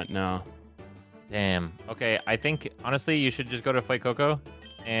 Absolutely no, right? not, no. Damn. Okay, I think, honestly, you should just go to Fight Coco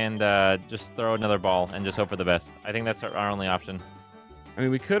and just throw another ball and just hope for the best. I think that's our only option. I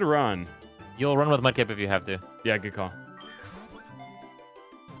mean, we could run. You'll run with Mudkip if you have to. Yeah, good call.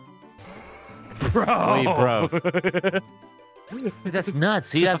 Bro! Wait, bro. Dude, that's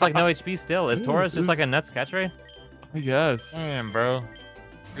nuts. He has, like, no HP still. Is Tauros just, like, a nuts catch rate? I guess. Damn, bro.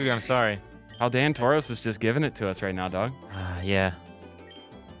 Dude, I'm sorry. Paldean Tauros is just giving it to us right now, dog. Yeah.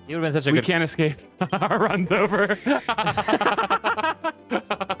 He would have been such a good... We can't escape. Our run's over.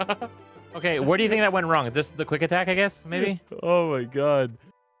 Okay, where do you think that went wrong? Just the quick attack, I guess, maybe? Oh, my God.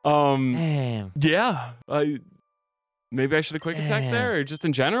 Damn. Yeah. Maybe I should have quick attacked there, or just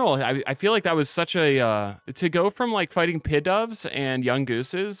in general. I feel like that was such a... to go from, like, fighting Piddoves and Young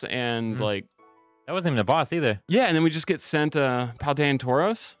Gooses and, like... That wasn't even a boss either. Yeah, and then we just get sent Paldean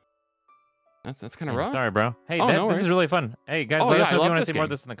Tauros. That's kind of rough. Sorry, bro. Hey, this is really fun. Hey, guys, let us know if you want to see more of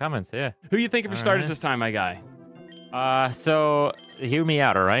this in the comments. Yeah. Who do you think of your starters this time, my guy? So hear me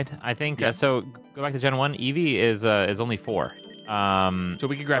out, all right? I think so. Go back to Gen 1. Eevee is only 4. So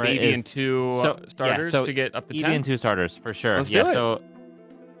we could grab Eevee and 2 starters to get up to 10. Eevee and 2 starters for sure. Let's do it. So.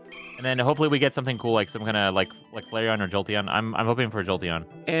 And then hopefully we get something cool, like some kind of like Flareon or Jolteon. I'm hoping for a Jolteon.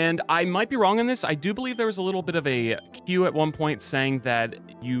 And I might be wrong on this. I do believe there was a little bit of a cue at one point saying that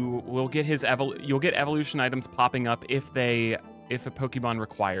you will get you'll get evolution items popping up if a Pokemon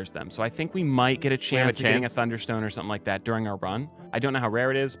requires them. So I think we might get a chance of getting a Thunderstone or something like that during our run. I don't know how rare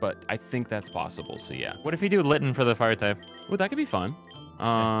it is, but I think that's possible. So yeah. What if you do Litten for the Fire type? Well, that could be fun.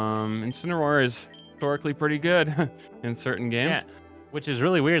 Incineroar is historically pretty good in certain games. Yeah. Which is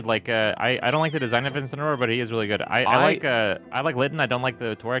really weird. Like, I don't like the design of Incineroar, but he is really good. I like Litten. I don't like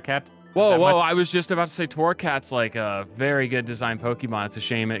the Torracat. Whoa! I was just about to say Torracat's like a very good design Pokemon. It's a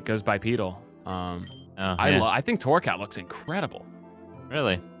shame it goes bipedal. I think Torracat looks incredible.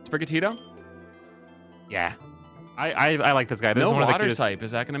 Really? Sprigatito? Yeah. I like this guy. This is one of the cutest. Type.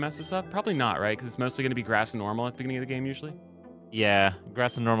 Is that going to mess us up? Probably not, right? Because it's mostly going to be grass and normal at the beginning of the game usually. Yeah,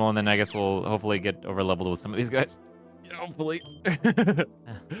 grass and normal, and then I guess we'll hopefully get over leveled with some of these guys. Hopefully.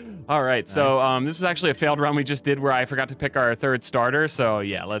 All right, nice. So this is actually a failed run we just did where I forgot to pick our 3rd starter. So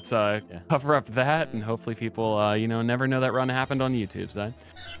yeah, let's cover up that, and hopefully people never know that run happened on YouTube side.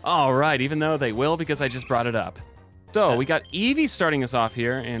 All right, even though they will because I just brought it up. So we got Eevee starting us off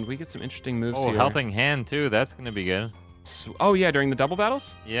here, and we get some interesting moves here. Oh, helping hand too. That's gonna be good. Oh yeah, during the double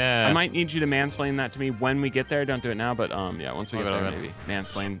battles. Yeah. I might need you to mansplain that to me when we get there. Don't do it now, but yeah, once we get there, maybe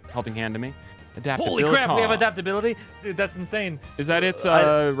mansplain helping hand to me. Adaptability. Holy crap, we have adaptability? Dude, that's insane. Is that its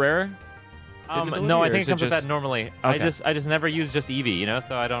rare? No, I think it comes with that normally. Okay. I just never use just Eevee,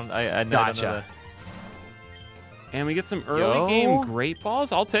 so I don't I gotcha. Don't know and we get some early game great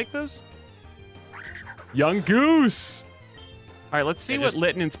balls. I'll take this. Young Goose. All right, let's see what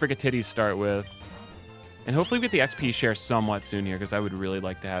Litten and Sprigatitties start with. And hopefully we get the XP share somewhat soon here because I would really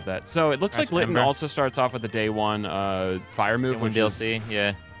like to have that. So it looks like Litten also starts off with a day 1 fire move, which DLC.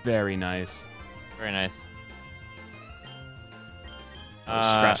 Yeah. Very nice. Very nice.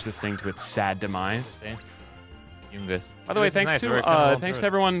 Scratch this thing to its sad demise. By the way, thanks to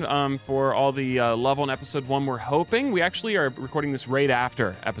everyone for all the love on episode 1. We're hoping we actually are recording this right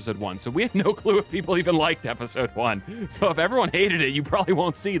after episode 1, so we have no clue if people even liked episode 1. So if everyone hated it, you probably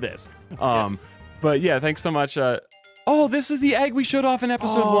won't see this. But yeah, thanks so much. Oh, this is the egg we showed off in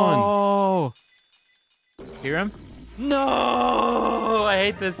episode 1. Oh, hear him? No, I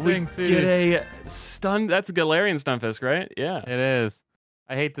hate this thing too. Get a stun. That's a Galarian Stunfisk, right? Yeah, it is.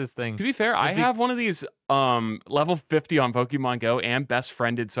 I hate this thing. To be fair, I have one of these level 50 on Pokemon Go and best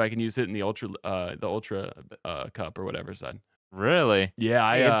friended, so I can use it in the Ultra Cup or whatever side. Really? Yeah,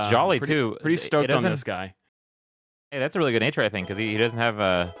 Hey, it's Jolly too. Pretty stoked on doesn't- this guy. Hey, that's a really good nature, I think, because he doesn't have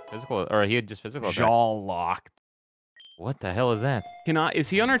a physical, or he had just physical attacks. Jaw locked. What the hell is that? Is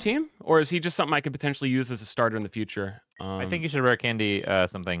he on our team, or is he just something I could potentially use as a starter in the future? I think you should rare candy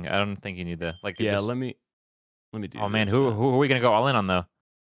something. I don't think you need the like. Yeah, just... let me do. Oh man, this, who are we gonna go all in on though?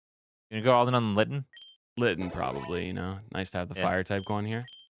 You gonna go all in on Litten? Litten probably. You know, nice to have the fire type going here.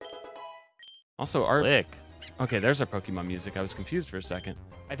 Also, our Lick. Okay, there's our Pokemon music. I was confused for a second.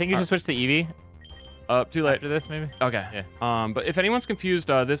 I think you should switch to Eevee. Too late. After this, maybe. Okay. Yeah. But if anyone's confused,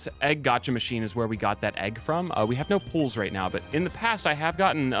 this egg gotcha machine is where we got that egg from. We have no pools right now, but in the past, I have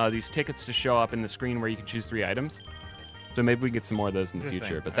gotten these tickets to show up in the screen where you can choose 3 items. So maybe we can get some more of those in the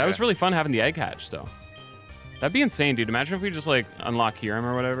future. But that was really fun having the egg hatch, though. That'd be insane, dude. Imagine if we just like unlock Kyurem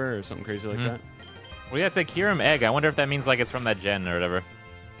or whatever, or something crazy like that. Well, yeah, it's a Kyurem egg. I wonder if that means like it's from that gen or whatever.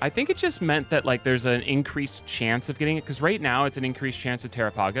 I think it just meant that like there's an increased chance of getting it, because right now it's an increased chance of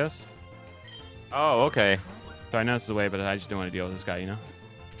Terrapagos. Oh, okay. So I know this is the way, but I just don't want to deal with this guy, you know?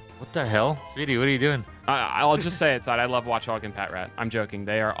 What the hell? Sweetie, what are you doing? I'll just say it, Side. I love Watchhog and Pat Rat. I'm joking.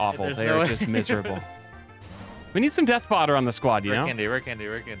 They are awful. They are just miserable. We need some death fodder on the squad, you know? Rare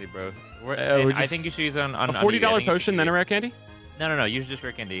candy, bro. I think you should use on a $40 potion, then a rare candy? No. You should just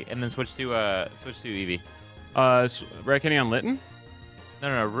rare candy, and then switch to Eevee. Rare candy on Litten?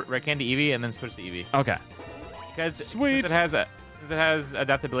 No. Rare candy Eevee, and then switch to Eevee. Okay. Because Sweet. since it has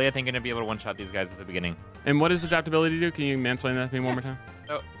adaptability, I think you're gonna be able to one-shot these guys at the beginning. And what does adaptability do? Can you mansplain that to me one more time?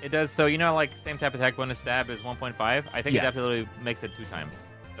 So it does. So you know, like same type attack bonus stab is 1.5. I think adaptability makes it 2 times.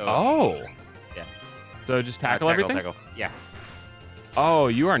 So, yeah. So just tackle everything? Tackle. Yeah. Oh,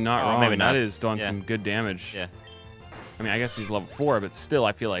 you are not wrong. Maybe not. That is doing some good damage. Yeah. I mean, I guess he's level 4, but still,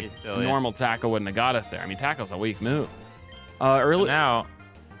 I feel like normal tackle wouldn't have got us there. I mean, tackle's a weak move. Early now,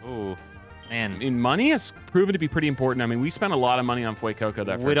 ooh, man. I mean, money has proven to be pretty important. I mean, we spent a lot of money on Fuecoco that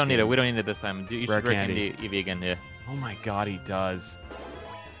first We don't need game. it. We don't need it this time. You should rare candy Eevee again, yeah. Oh my god, he does.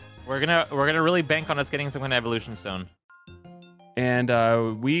 We're gonna really bank on us getting some kind of evolution stone.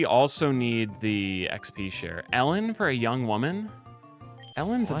 And we also need the XP share. Ellen for a young woman?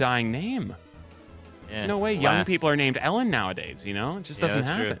 Ellen's a dying name. Yeah. No way young people are named Ellen nowadays, you know? It just doesn't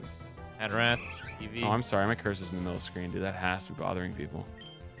happen. Rat, Eevee. Oh, I'm sorry. My cursor's in the middle of the screen, dude. That has to be bothering people.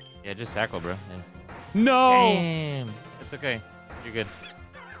 Yeah, just tackle, bro. Yeah. No! Damn. It's okay. You're good.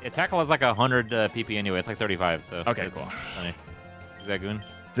 Yeah, tackle is like 100 PP anyway. It's like 35, so. Okay, cool. Funny. Zigzagoon.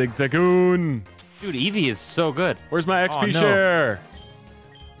 Zigzagoon! Dude, Eevee is so good. Where's my XP share?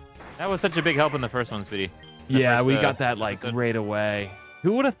 That was such a big help in the first one, Speedy. Yeah, we got that like right away.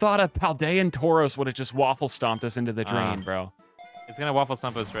 Who would have thought a Paldean Tauros would have just waffle stomped us into the drain, bro? It's gonna waffle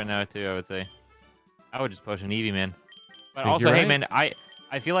stomp us right now too, I would say. I would just potion Eevee, man. But also, hey, man, I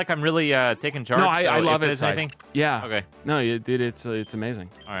feel like I'm really taking charge. No, I love it. Anything? Yeah. Okay. No, dude, it's amazing.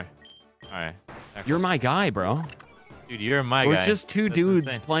 All right. You're my guy, bro. Dude, you're my guy. We're just 2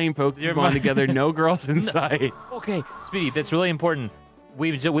 dudes playing Pokemon together, no girls in sight. Okay, Speedy, that's really important.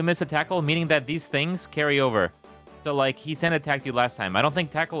 We missed a tackle, meaning that these things carry over. So like he sent attacked you last time. I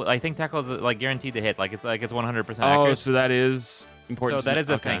think tackle is like guaranteed to hit. Like it's 100% accurate. Oh, so that is important. So that is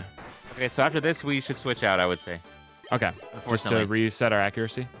a thing. Okay, so after this we should switch out, I would say. Okay. Just to reset our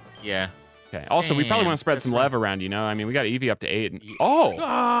accuracy. Yeah. Okay. Also, we probably want to spread some lev around, you know? I mean, we got Eevee up to 8.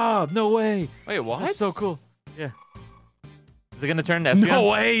 Oh! No way. Wait, what? That's so cool. Yeah. Is it going to turn to Espeon? No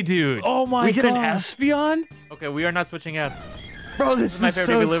way, dude. Oh my god. We get an Espeon? Okay, we are not switching out. Bro, this is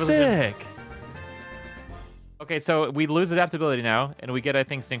so sick. Okay, so we lose adaptability now, and we get, I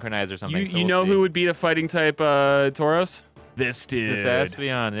think, synchronized or something. You know who would beat a fighting type Tauros? This dude. This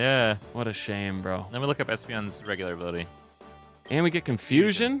Espeon, yeah. What a shame, bro. Let me look up Espeon's regular ability. And we get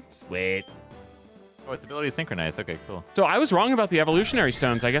Confusion. Sweet. Oh, its ability is synchronized. Okay, cool. So I was wrong about the evolutionary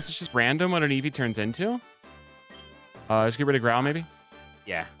stones. I guess it's just random what an Eevee turns into. Just get rid of Growl, maybe?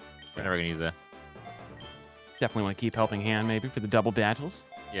 Yeah. We're never going to use that. Definitely want to keep Helping Hand, maybe, for the double battles.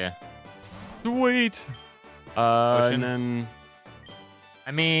 Yeah. Sweet. And then...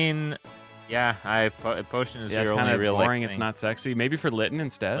 I mean... Yeah, potion is your only real boring. Thing. It's not sexy. Maybe for Litten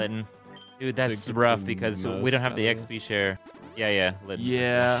instead. Litten. Dude, that's rough because we don't have the XP share. Yeah, Litten.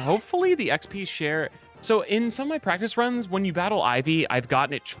 Yeah, hopefully the XP share... So in some of my practice runs, when you battle Ivy, I've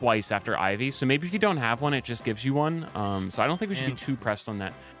gotten it twice after Ivy. So maybe if you don't have one, it just gives you one. So I don't think we should be too pressed on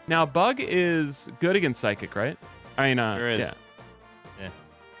that. Now, Bug is good against Psychic, right? I mean, sure is. Yeah.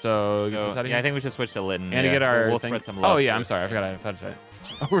 So, get this out of here. I think we should switch to Litten. And to get our we'll thing. Spread some love. Oh, yeah, I'm sorry. I forgot I had to.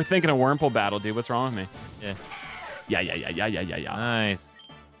 Oh, we're thinking a Wurmple battle, dude. What's wrong with me? Yeah. Nice.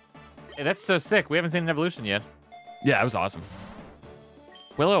 Hey, that's so sick. We haven't seen an evolution yet. Yeah, that was awesome.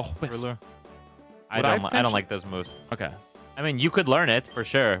 Willow Wisp. I don't like those moves. Okay. I mean, you could learn it for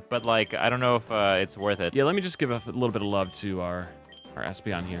sure, but like, I don't know if it's worth it. Yeah, let me just give a little bit of love to our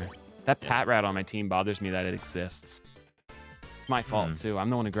Espeon here. That Pat Rat on my team bothers me that it exists. It's my fault, too. I'm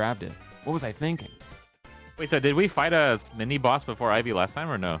the one who grabbed it. What was I thinking? Wait, so did we fight a mini boss before Ivy last time,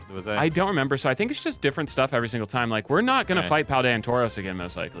 or no? I don't remember, so I think it's just different stuff every single time. Like, we're not going to fight Paldean and Tauros again,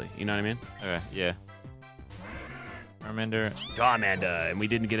 most likely. You know what I mean? Okay, yeah. Charmander. Charmander, and we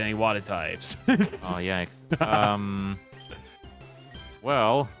didn't get any water types. Oh, yikes.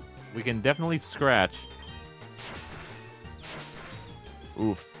 Well, we can definitely scratch.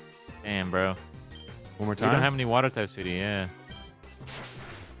 Oof. Damn, bro. One more time? We don't have any water types, Speedy, yeah.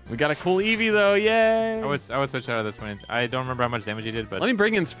 We got a cool Eevee, though, yay! I would switch out of this one. I don't remember how much damage he did, but... Let me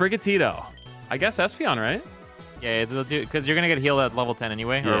bring in Sprigatito. I guess Espeon, right? Yeah, it'll do, because you're going to get healed at level 10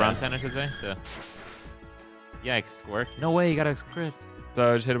 anyway, or around 10, I should say, so... Yikes, Squirt. No way, you got a crit.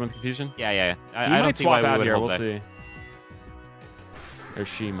 So just hit him with Confusion? Yeah. I don't see why we would hold back. We'll see. Or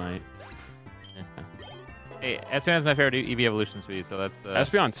she might. Hey, Espeon is my favorite EV evolution, Speedy, so that's...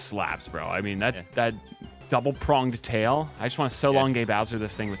 Espeon slaps, bro. I mean, that double-pronged tail. I just want to so long Bowser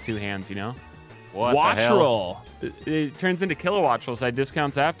this thing with 2 hands, you know? What Watchroll. It turns into Kilowattrel, so I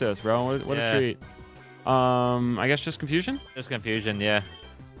discount Zapdos, bro. What a treat. I guess just Confusion? Just Confusion, yeah.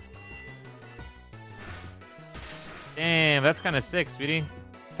 Damn, that's kind of sick, Speedy.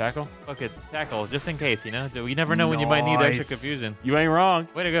 Tackle? Okay, tackle, just in case, you know? You never know when you might need extra Confusion. You ain't wrong.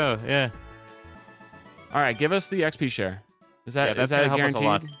 Way to go, yeah. All right, give us the XP share. Is that guaranteed? Us a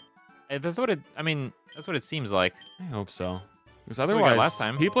lot. That's what it seems like. I hope so. Because otherwise, last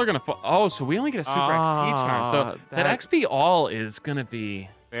time. people are gonna. Oh, so we only get a super XP charm. So that XP all is gonna be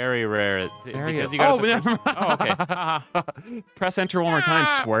very rare. Because you got okay. Press enter one more time,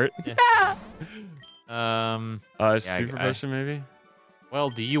 Squirt. Yeah. Super potion maybe. Well,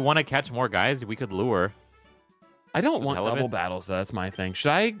 do you want to catch more guys? We could lure. I don't want double battles, though. That's my thing.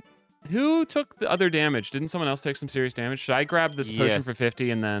 Should I? Who took the other damage? Didn't someone else take some serious damage? Should I grab this potion for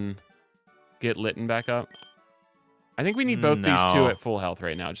 50 and then get Litten back up? I think we need both these two at full health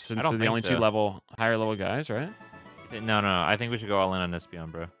right now, just since they're the only two higher level guys, right? No. I think we should go all in on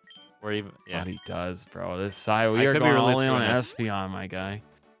Espeon, bro. Or even What he does, bro. This side, we are going all in on Espeon, my guy.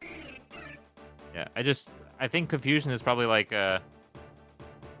 Yeah, I think Confusion is probably like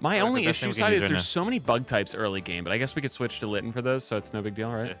my only issue side is there's so many bug types early game, but I guess we could switch to Litten for those, so it's no big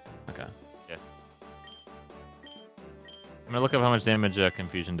deal, right? Yeah. Okay. Yeah. I'm gonna look up how much damage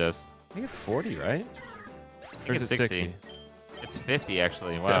Confusion does. I think it's 40, right? Or is it 60? It's 50,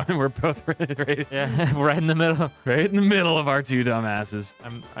 actually. Wow. Yeah, we're both right. Yeah, right in the middle. Right in the middle of our two dumbasses.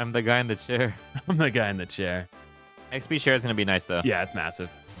 I'm the guy in the chair. I'm the guy in the chair. XP share is gonna be nice though. Yeah, it's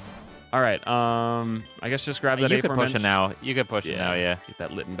massive. All right, I guess just grab that. You could push it now. You could push it now, yeah. Get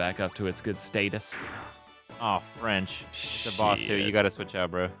that Litten back up to its good status. Oh, French. The boss too. You got to switch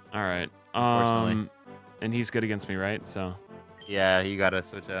out, bro. All right. And he's good against me, right? So. Yeah, you got to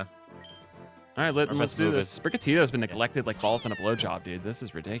switch out. All right, let's do this. Sprigatito's been neglected like balls on a blowjob, dude. This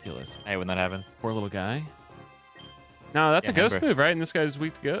is ridiculous. Hey, when that happens. Poor little guy. No, that's a ghost move, right? And this guy's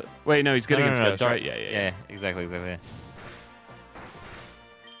weak to go. Wait, no, he's good against ghost, right? Yeah, exactly.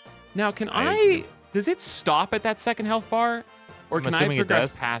 Now, does it stop at that second health bar? Or can I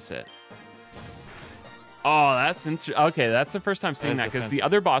progress past it? Oh, that's interesting. Okay, that's the first time seeing that, because the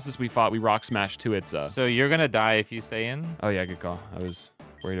other bosses we fought, we rock smashed to its... So you're going to die if you stay in? Oh, yeah, good call. I was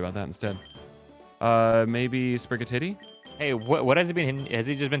worried about that instead. Maybe Sprigatiti? Hey, what has he been... Has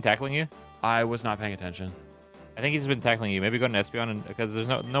he just been tackling you? I was not paying attention. I think he's been tackling you. Maybe go to Espeon, because there's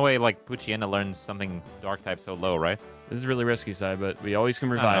no way, like, Poochyena learns something dark type so low, right? This is really risky side, but we always can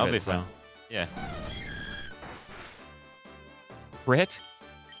revive it, so... Yeah. Crit?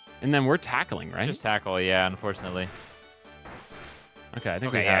 And then we're tackling, right? Just tackle, yeah, unfortunately. Okay, I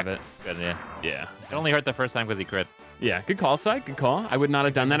think we have it. Good, yeah. Yeah. It only hurt the first time because he crit. Yeah, good call, Sai. Good call. I would not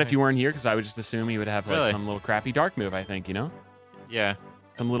have done that if you weren't here, because I would just assume he would have like some little crappy dark move, I think, you know? Yeah.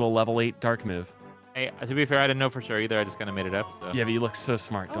 Some little level 8 dark move. Hey, to be fair, I didn't know for sure either. I just kind of made it up. So. Yeah, but you look so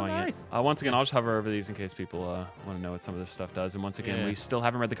smart doing it. Nice. Once again, I'll just hover over these in case people want to know what some of this stuff does. And once again, we still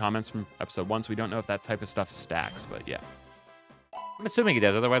haven't read the comments from episode 1, so we don't know if that type of stuff stacks, but yeah. I'm assuming he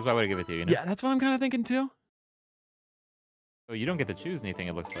does. Otherwise, why would I give it to you? Yeah, that's what I'm kind of thinking too. Oh, you don't get to choose anything,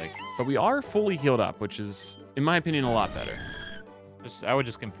 it looks like. But we are fully healed up, which is, in my opinion, a lot better. I would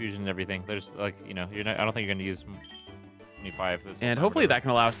just Confusion everything. There's like, you know, I don't think you're going to use 25. And hopefully that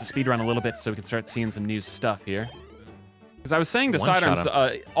can allow us to speedrun a little bit so we can start seeing some new stuff here. Because I was saying to Sidearms,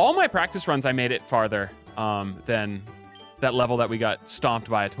 all my practice runs, I made it farther than that level that we got stomped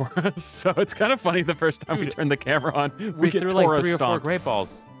by a Tauros. So it's kind of funny the first time we turned the camera on, we get threw Tauros like 3 or 4 stomped. great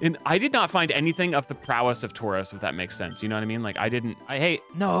balls. And I did not find anything of the prowess of Tauros, if that makes sense. You know what I mean? Like, I didn't...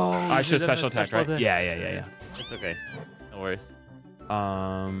 No. I should have special attack, right? Yeah. It's okay. No worries.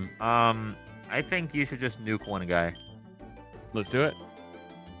 I think you should just nuke one guy. Let's do it.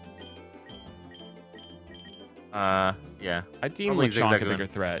 Yeah. I deem Lechonk a bigger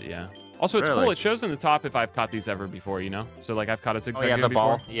threat, yeah. Also, it's cool. It shows in the top if I've caught these ever before, you know? So, like, I've caught a Zigzagoon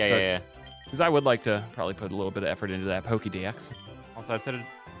before. Ball. Yeah. Because I would like to probably put a little bit of effort into that Pokédex. Also, I've said it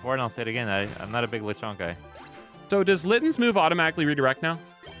before, and I'll say it again. I'm not a big Lechonk guy. So, does Litten's move automatically redirect now?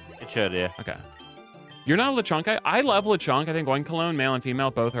 It should, yeah. Okay. You're not a Lechonk guy? I love Lechonk. I think Oinkologne, male and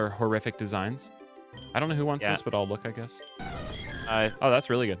female, both are horrific designs. I don't know who wants this, but I'll look, I guess. Oh, that's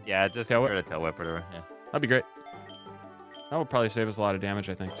really good. Yeah, just Tail Whip. Tail Whip or whatever. Yeah. That'd be great. That would probably save us a lot of damage,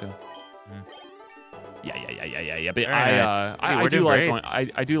 I think, too. Yeah. But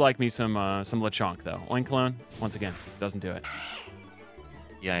I do like me some Lechonk though. Oinkologne, once again, doesn't do it.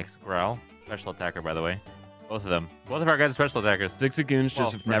 Yikes! Growl, special attacker, by the way. Both of them. Both of our guys are special attackers. Zigzagoons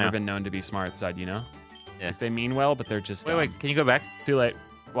just have never been known to be smart side, you know? Yeah. Like, they mean well, but they're just. Wait. Can you go back? Too late.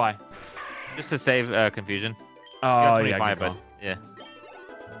 Why? Just to save confusion. Oh, 25, yeah. Yeah.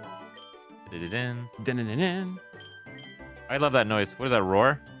 Din-din-din-din. I love that noise. What is that,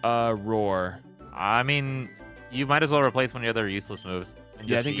 roar? Roar. I mean, you might as well replace one of your other useless moves.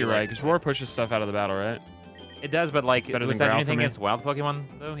 Yeah, I think you're right, because roar pushes stuff out of the battle, right? It does, but like, was that anything against wild Pokemon,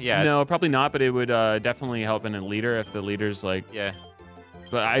 though? Yeah. No, probably not, but it would definitely help in a leader if the leader's like... Yeah.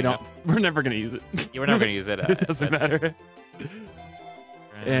 But I don't... We're never going to use it. Yeah, we're never going to use it. It doesn't matter.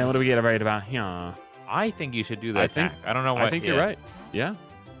 And what do we get right about? Yeah. I think you should do that. I don't know what... I think you're right. Yeah.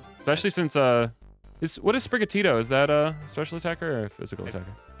 Especially since... what is Sprigatito? Is that a special attacker or a physical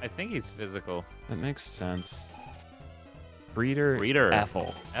attacker? I think he's physical. That makes sense. Breeder.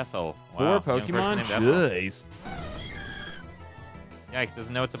 Ethel. Wow. 4 Pokemon? Jeez. Yikes,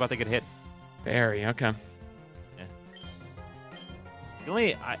 doesn't know it's about to get hit. Very, okay. Yeah.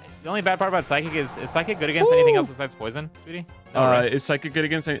 The only bad part about Psychic is Psychic good against anything else besides poison, sweetie? No, right? Is Psychic good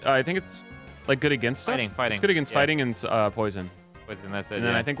against... I think it's like good against stuff. Fighting. It's good against fighting and poison. Poison, that's it. And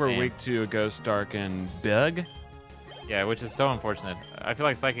then I think we're weak to Ghost, Dark, and Bug. Yeah, which is so unfortunate. I feel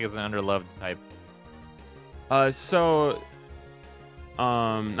like Psychic is an underloved type. Not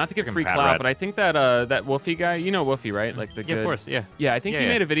to give free clout, but I think that that Wolfie guy, you know Wolfie, right? Like the good... of course, yeah. Yeah, I think he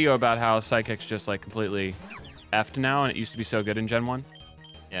made a video about how Psychic's just like completely effed now, and it used to be so good in Gen 1.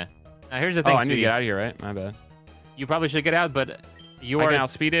 Yeah. Now here's the thing, I need to get out of here, right? My bad. You probably should get out, but you I are... can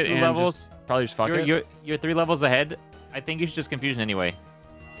outspeed it and levels, probably just fuck it. You're 3 levels ahead. I think you should just Confusion anyway.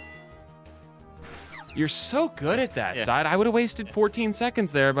 You're so good at that, Side. I would have wasted 14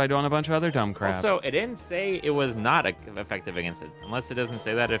 seconds there by doing a bunch of other dumb crap. Also, it didn't say it was not effective against it. Unless it doesn't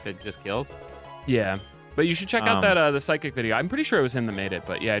say that if it just kills. Yeah. But you should check out that the Psychic video. I'm pretty sure it was him that made it.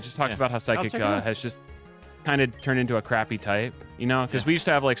 But yeah, it just talks about how Psychic has just kind of turned into a crappy type. You know? Because we used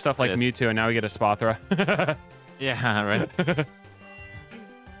to have like stuff like Mewtwo, and now we get a Spothra. Yeah, right.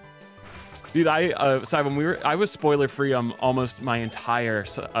 Dude, I was spoiler free on almost my entire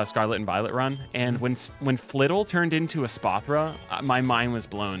Scarlet and Violet run, and when Flittle turned into a Spothra, my mind was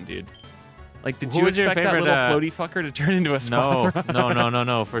blown, dude. Like, did you expect that little floaty fucker to turn into a Spothra?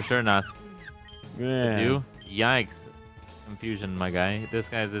 No, for sure not. Yeah. You? Yikes. Confusion, my guy. This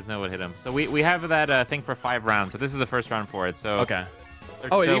guy doesn't know what hit him. So we have that thing for 5 rounds. So this is the first round for it. So okay.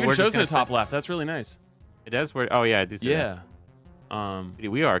 Oh, it even shows in the top left. That's really nice. It does? Oh, yeah, I do see that.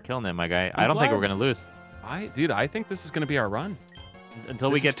 We are killing it, my guy. I don't think we're going to lose. Dude, I think this is going to be our run.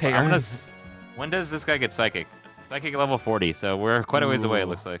 Until we get to... When does this guy get Psychic? Psychic level 40, so we're quite a ways away, it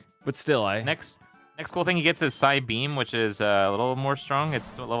looks like. But still, Next cool thing he gets is Psy Beam, which is a little more strong.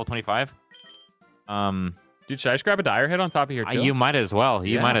 It's level 25. Dude, should I just grab a Dire Hit on top of here, too? You might as well.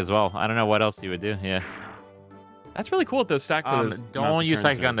 You might as well. I don't know what else you would do, yeah. That's really cool with those stack for those. Don't use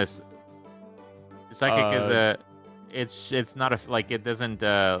Psychic on this. Psychic is a... It's not like it doesn't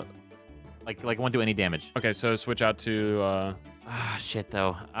like it won't do any damage. Okay, so switch out to shit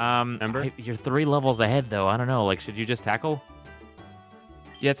though. Ember? You're 3 levels ahead though. I don't know. Like, should you just tackle?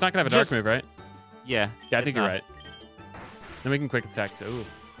 Yeah, it's not gonna have a dark move, right? Yeah. Yeah, I think you're right. Then we can quick attack too.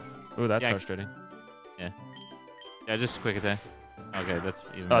 Ooh, that's frustrating. Yeah. Yeah, just quick attack. Okay, that's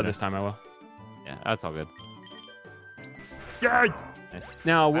even better. This time I will. Yeah, that's all good. Yeah. Nice.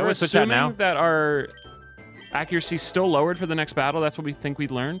 Now we're assuming that our accuracy still lowered for the next battle. That's what we think we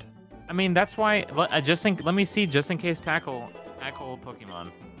learned. I mean, that's why I just think. Let me see, just in case tackle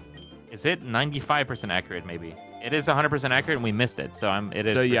Pokemon. Is it 95% accurate? Maybe it is 100% accurate, and we missed it. So it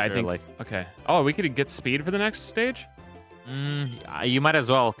is. So yeah, sure, I think. Okay. Oh, we could get speed for the next stage. You might as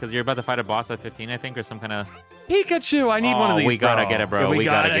well, because you're about to fight a boss at 15, I think, or some kind of... Pikachu! I need one of these, we gotta get it, bro. Yeah, we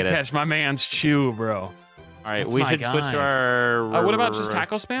gotta get it. catch my man's Chew, bro. All right, That's we should switch to our... what about just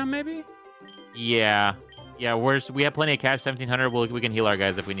tackle spam, maybe? Yeah. Yeah, we have plenty of cash, 1,700. We can heal our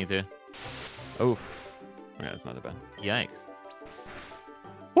guys if we need to. Oof. Okay, that's not that bad. Yikes.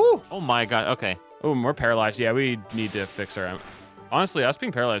 Woo! Oh my god, okay. Oh, we're paralyzed. Yeah, we need to fix our... Honestly, us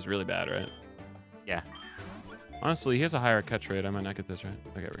being paralyzed is really bad, right? Yeah. Honestly, he has a higher catch rate. I might not get this right.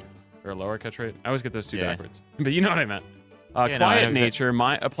 Okay, or a lower catch rate. I always get those two backwards. But you know what I meant. Quiet nature,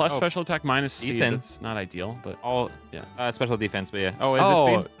 a plus special attack minus speed. Decent. That's not ideal, but... Yeah. Special defense, but yeah. Oh, is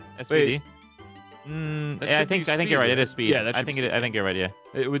it speed? SPD? Yeah, I think you're right. It is speed. Yeah, I think you're right, yeah.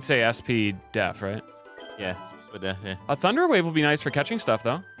 It would say SP def, right? Yeah, with def, yeah. A Thunder Wave will be nice for catching stuff,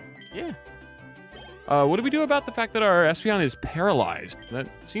 though. Yeah. What do we do about the fact that our Espeon is paralyzed? That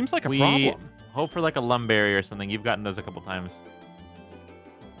seems like a problem. Hope for like a Lumberry or something. You've gotten those a couple times.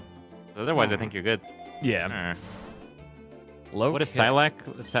 Otherwise, I think you're good. Yeah. Low what is Salak?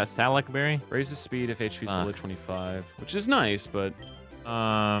 Salak berry? Raises speed if HP is below 25, which is nice, but...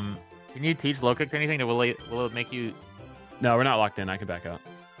 Can you teach low kick to anything? Will it make you... No, we're not locked in. I can back out.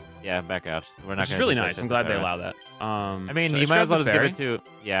 Yeah, back out. We're not. It's really nice. I'm glad they allow that. I mean, you might as well just give it to...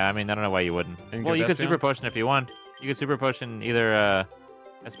 Yeah, I mean, I don't know why you wouldn't. Well, you could Super Potion if you want. You could Super Potion either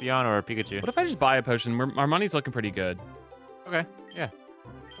Espeon or Pikachu. What if I just buy a potion? Our money's looking pretty good. Okay, yeah.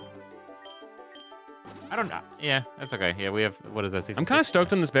 I don't know. Yeah, that's okay. Yeah, we have... What is that? 66? I'm kind of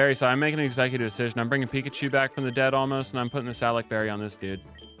stoked on this berry, so I'm making an executive decision. I'm bringing Pikachu back from the dead almost, and I'm putting the Salak berry on this dude.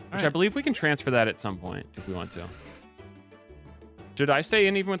 Which I believe we can transfer that at some point if we want to. Should I stay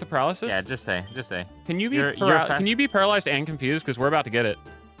in even with the paralysis? Yeah, just stay. Just stay. Can you be can you be paralyzed and confused? Because we're about to get it.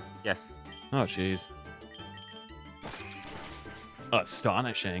 Yes. Oh, jeez.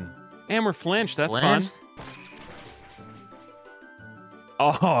 Astonishing. And we're flinched. That's fun.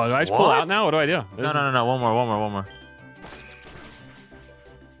 Oh, do I just pull out now? What do I do? No. One more.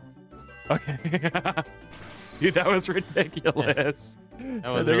 Okay. Dude, that was ridiculous.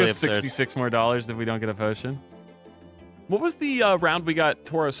 That was really absurd. $66 more if we don't get a potion. What was the round we got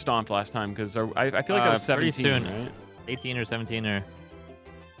Tauros stomped last time? Because I feel like that was 17, right? 18 or 17 or...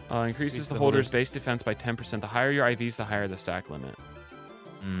 increases the holder's base defense by 10%. The higher your IVs, the higher the stack limit.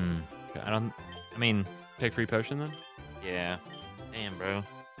 Okay. I mean... Take free potion then? Yeah. Damn, bro.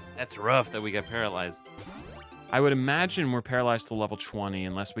 That's rough that we got paralyzed. I would imagine we're paralyzed to level 20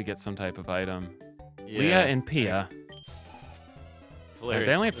 unless we get some type of item. Yeah. Leah and Pia. Hilarious.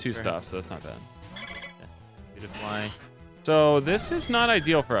 They only have 2 stuff, so that's not bad. Beautifly. So this is not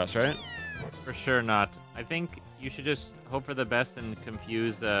ideal for us, right? For sure not. I think you should just hope for the best and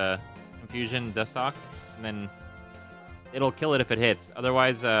confuse Confusion Dustox, and then it'll kill it if it hits.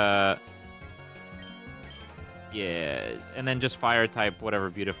 Otherwise, yeah, and then just fire type whatever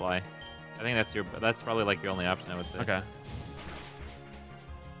Beautifly. I think that's probably like your only option, I would say. Okay.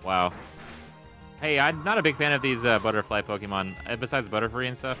 Wow. Hey, I'm not a big fan of these butterfly Pokemon. Besides Butterfree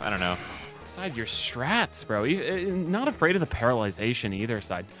and stuff, I don't know. Side your strats, bro. Not afraid of the paralyzation either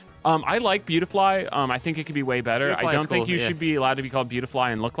side. I like Beautifly. I think it could be way better. Beautifly I don't think cool, you should be allowed to be called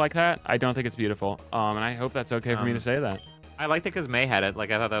Beautifly and look like that. I don't think it's beautiful. And I hope that's okay for me to say that. I liked it because May had it.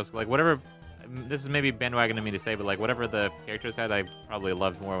 Like, I thought that was like whatever. This is maybe bandwagon to me to say, but like whatever the characters had, I probably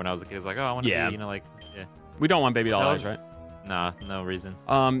loved more when I was a kid. I was like, oh, I want to be, you know, like, yeah. We don't want baby doll eyes, right? Nah, no reason.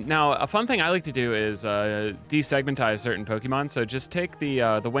 Now, a fun thing I like to do is desegmentize certain Pokemon. So just take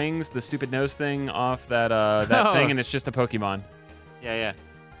the wings, the stupid nose thing off that thing, and it's just a Pokemon. Yeah.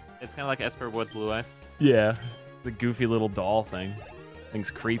 It's kind of like Esper with blue eyes. Yeah. The goofy little doll thing. Thing's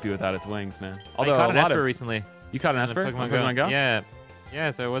creepy without its wings, man. Although I caught an Esper recently. You caught an Esper? Pokemon Go?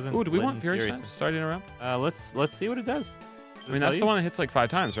 Yeah, so it wasn't... Ooh, do we want Fury Slam? Sorry to interrupt. Let's see what it does. I mean, that's the one that hits like 5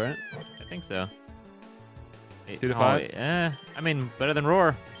 times, right? I think so. 2 to 5? I mean, better than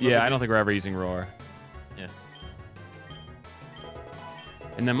Roar. Yeah, I don't think we're ever using Roar. Yeah.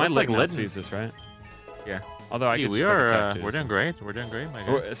 And then my leg speeds this, right? Yeah. Although I could we're doing great. We're doing great, my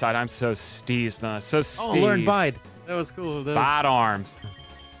guy. Side, I'm so steezed. So steezed. Oh, learn Bide. That was cool. Bide arms.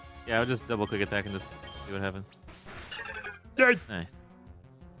 Yeah, I'll just double click attack and just see what happens. Nice.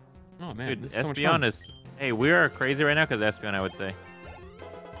 Oh, man. Dude, this is so much Espeon fun. is... Hey, we are crazy right now because Espeon, I would say.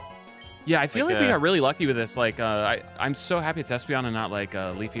 Yeah, I feel like we got really lucky with this. Like, I'm so happy it's Espeon and not like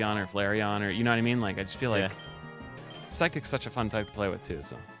Leafeon or Flareon or, you know what I mean? Like, I just feel like Psychic's such a fun type to play with too,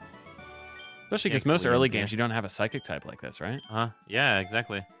 so. Especially because most early games, you don't have a Psychic type like this, right? Yeah,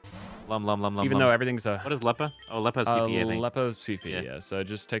 exactly. Lum. Even though everything's a... What is Leppa? Oh, Leppa's PP, I think. Leppa's PP, yeah. So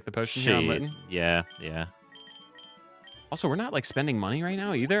just take the potion here on Litten. Yeah. Also, we're not like spending money right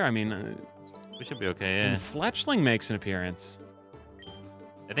now either. I mean, we should be okay. Yeah. And Fletchling makes an appearance.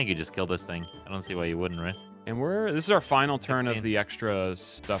 I think you just killed this thing. I don't see why you wouldn't, right? And this is our final turn of the extra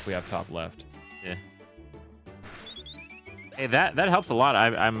stuff we have top left. Yeah. Hey, that helps a lot.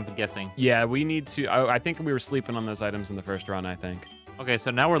 I'm guessing. Yeah, we need to. I think we were sleeping on those items in the first run. I think. Okay,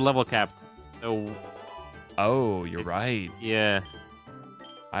 so now we're level capped. So. Oh, you're right. Yeah.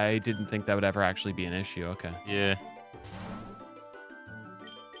 I didn't think that would ever actually be an issue. Okay. Yeah.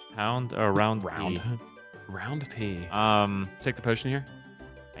 Pound or round P? Round P. Take the potion here.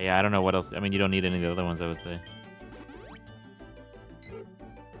 Yeah, I don't know what else. I mean, you don't need any of the other ones, I would say.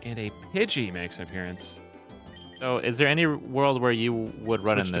 And a Pidgey makes an appearance. So, is there any world where you would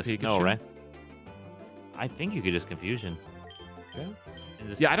run in this? No, right? I think you could just Confusion. Yeah.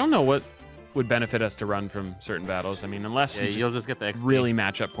 Yeah, I don't know what would benefit us to run from certain battles. I mean, unless you'll just get the XP. Really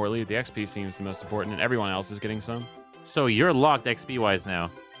match up poorly. The XP seems the most important, and everyone else is getting some. So you're locked XP-wise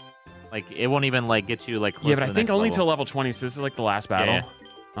now. Like, it won't even, like, get you, like, close yeah, but to I think the next only level. till level 20, so this is, like, the last battle.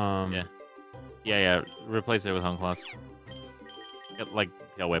 Yeah. Replace it with Hung Claws. Get, like,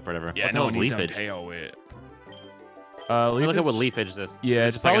 Tail Whip or whatever. Yeah, no need to Tail Whip. Look at what Leafage is this. Yeah,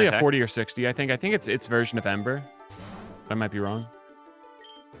 it's it's probably a 40 or 60, I think. I think it's version of Ember. I might be wrong.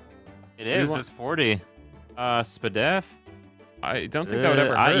 It is. It's 40. Spadef? I don't think that would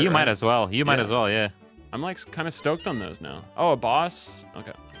ever hurt. You might as well. You might as well, yeah. I'm, like, kind of stoked on those now. Oh, a boss?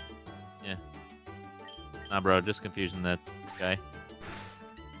 Okay. Yeah. Nah, bro, just confusing that guy.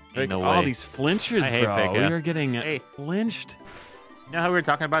 No these flinchers, bro. We are getting flinched. You know how we were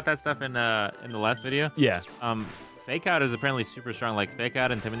talking about that stuff in the last video? Yeah. Fake Out is apparently super strong. Like, Fake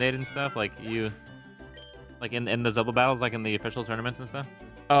Out, Intimidate, and stuff. Like, like, in the Zelda battles, like, in the official tournaments and stuff.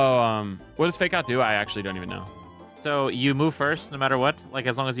 Oh, what does Fake Out do? I actually don't even know. So, you move first, no matter what. Like,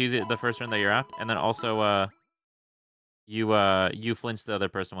 as long as you use it the first turn that you're out. And then also, you flinch the other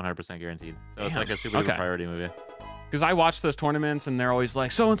person 100% guaranteed. So, it's like a super duper priority move, yeah. Because I watch those tournaments, and they're always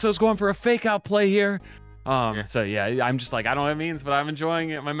like, so-and-so's going for a Fake Out play here. So yeah, I'm just like, I don't know what it means, but I'm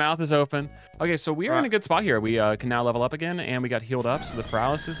enjoying it. My mouth is open. Okay, so we are in a good spot here. We can now level up again, and we got healed up, so the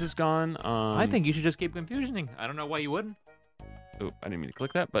paralysis is gone. I think you should just keep confusioning. I don't know why you wouldn't. Oh, I didn't mean to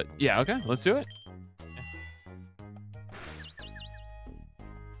click that, but yeah, okay, let's do it.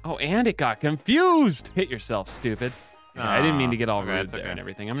 Oh, and it got confused. Hit yourself, stupid. Yeah, I didn't mean to get all rude there and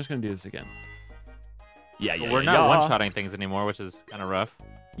everything. I'm just gonna do this again. Yeah, we're not one-shotting things anymore, which is kind of rough.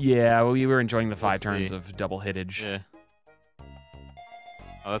 Yeah, well, we were enjoying the 5 turns of double hittage. Yeah.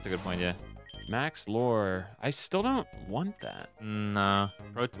 Oh, that's a good point, yeah. Max lore. I still don't want that. No.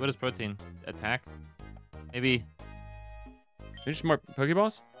 What is protein? Attack? Maybe. Maybe just more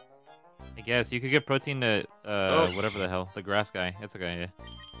Pokeballs? I guess. You could give protein to whatever the hell. The grass guy. That's okay, yeah.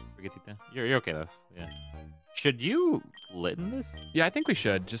 Forget it. You're okay, though. Yeah. Should you litten this? Yeah, I think we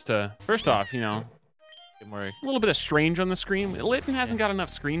should. Just to, first off, you know, a little bit of strange on the screen. Litten hasn't got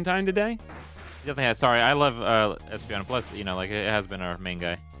enough screen time today. He definitely has. Sorry, I love Espeon. Plus, you know, like, it has been our main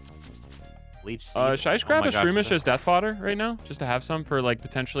guy. Leech. Should I just grab a Shroomish as Death Fodder right now? Just to have some for, like,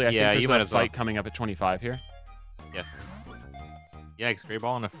 potentially, I think there's a fight coming up at 25 here. Yes. Yeah, Great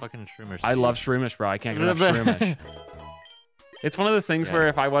Ball and a fucking Shroomish. I love Shroomish, bro. I can't get enough Shroomish. It's one of those things where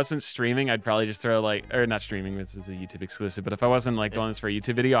if I wasn't streaming, I'd probably just throw, like, or not streaming, this is a YouTube exclusive, but if I wasn't, like, doing this for a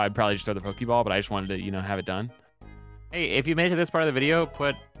YouTube video, I'd probably just throw the Pokeball, but I just wanted to, you know, have it done. Hey, if you made it to this part of the video,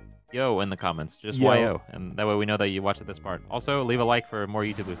 put yo in the comments. Just YO. And that way we know that you watched at this part. Also, leave a like for more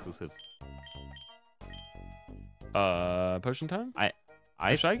YouTube exclusives. Potion time?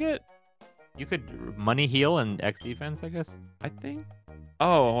 Should I get? You could money heal and X defense, I guess. I think.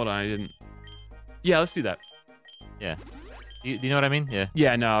 Oh, hold on, I didn't. Yeah, let's do that. Yeah. Do you know what I mean? Yeah.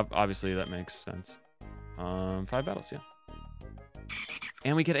 Yeah, no, obviously that makes sense. 5 battles, yeah.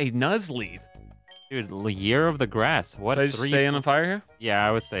 And we get a Nuzleaf. Dude, Year of the Grass. What? Should I just stay in on fire here? Yeah,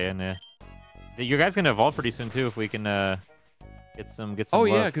 I would stay in there. Your guy's gonna evolve pretty soon too if we can get some. Oh love.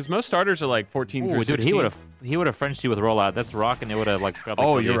 Yeah, because most starters are like 14 through 16. Dude, he would have Frenched you with rollout. That's rock, and it would have like.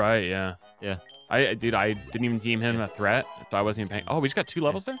 Oh, you're right. Yeah. Yeah. I didn't even deem him a threat, so I wasn't even paying. Oh, we just got 2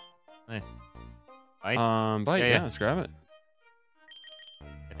 levels there. Nice. Bite. Bite. Yeah, let's grab it.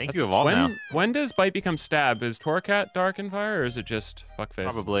 I think you evolve now. When does Bite become Stab? Is Torracat Dark and Fire, or is it just Fuckface?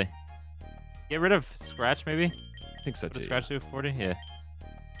 Probably. Get rid of Scratch, maybe? I think so, too. Scratch do 40? Yeah.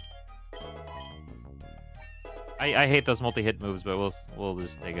 I hate those multi-hit moves, but we'll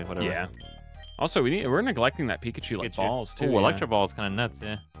just take it, whatever. Yeah. Also, we're neglecting that Pikachu like balls, too. Oh, Electro Ball is kind of nuts,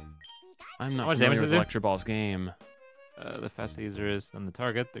 yeah. I'm not familiar with Electro Ball's game. The faster user is than the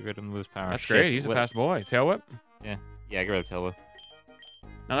target, the greater the move's power. That's great. He's a fast boy. Tail Whip? Yeah. Yeah, get rid of Tail Whip.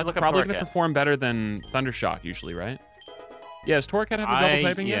 Now, that's probably going to perform better than Thundershock, usually, right? Yeah, does Torracat have the double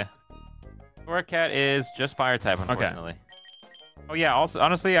typing yet? Torracat is just fire type, unfortunately. Okay. Oh yeah. Also,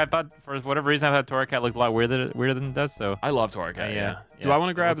 honestly, I thought for whatever reason I thought Torracat looked a lot weirder than it does. So I love Torracat. Yeah. Do I want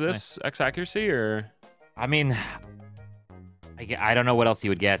to grab this X accuracy or? I mean, I don't know what else you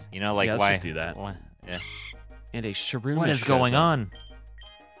would get. You know, like let's why? Just do that. Why? Yeah. And a Shroomish. What is going on?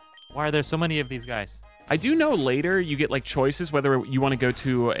 Why are there so many of these guys? I do know later you get like choices whether you want to go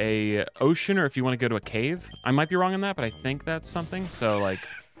to a ocean or if you want to go to a cave. I might be wrong on that, but I think that's something. So like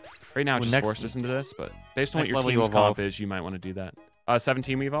right now it just forced us into this, but based on what your team's comp is, you might want to do that.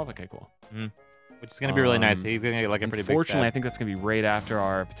 17 we evolve? Okay, cool. Which is going to be really nice. He's going to get like a pretty big Unfortunately, I think that's going to be right after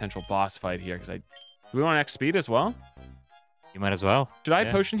our potential boss fight here because do we want X speed as well? You might as well. Should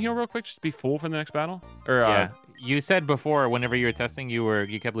I potion heal real quick just to be full for the next battle? Or yeah. You said before whenever you were testing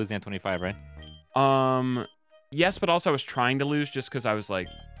you kept losing at 25, right? Yes, but also I was trying to lose just because I was like...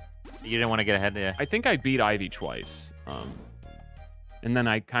 You didn't want to get ahead, yeah. I think I beat Ivy twice. And then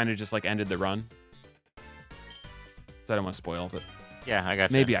I kind of just like ended the run. So I don't want to spoil, but... Yeah, I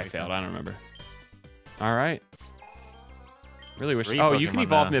got you. Maybe I failed, I don't remember. All right. Really wish... Oh, you can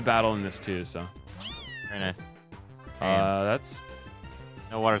evolve mid-battle in this too, so... Very nice. That's...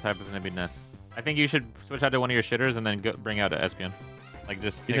 No water type is going to be nuts. I think you should switch out to one of your shitters and then bring out an Espeon. Like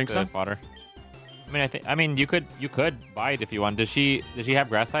just take the fodder. I mean, you could buy it if you want. Does she have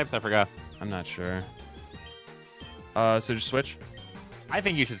grass types? I forgot. I'm not sure. So just switch. I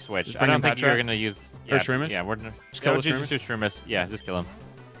think you should switch. I don't think you're gonna use. Or Shroomish? Yeah, we're just kill just do Shroomish. Yeah, just kill him.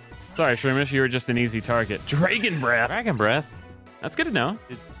 Sorry, Shroomish, you were just an easy target. Dragon Breath. Dragon Breath. That's good to know.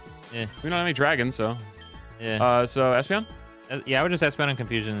 Yeah. We don't have any dragons, so. Yeah. So Espeon? Yeah, I would just Espeon on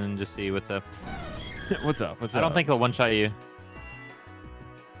Confusion and just see what's up. What's up? I don't think he'll one-shot you.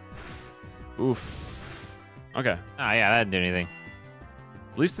 Oof. Okay. Ah, yeah, that didn't do anything.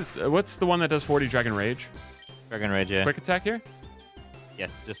 At least this, what's the one that does 40 Dragon Rage? Dragon Rage, yeah. Quick attack here?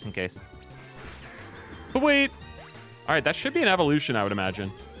 Yes, just in case. But wait. All right, that should be an evolution, I would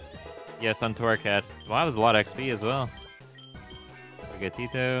imagine. Yes, on Torracat. Wow, there's a lot of XP as well.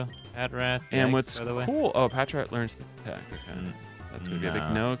 Tito, Patrat. And what's cool? Oh, Patrat learns the attack. Okay. That's going to be a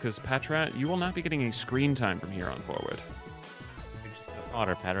big no, because Patrat, you will not be getting any screen time from here on forward.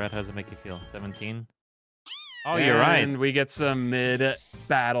 Otter Patrat, how does it make you feel? 17? Oh, you're right. And we get some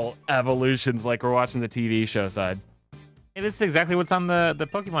mid-battle evolutions like we're watching the TV show side. Hey, this is exactly what's on the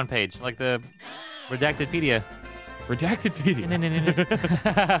Pokemon page, like the Redactedpedia. Redactedpedia?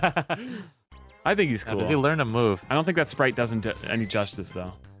 I think he's cool. Does he learn a move? I don't think that sprite doesn't do any justice,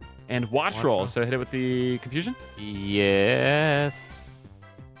 though. And Watch Roll, so hit it with the Confusion? Yes.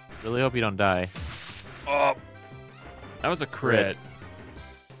 Really hope you don't die. Oh, that was a crit.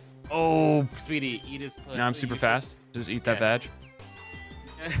 Oh, sweetie, eat his pussy. Now I'm super fast. Just eat that vag.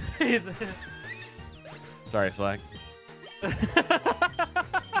 Sorry, Slack.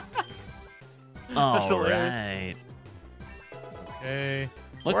 All right. Okay.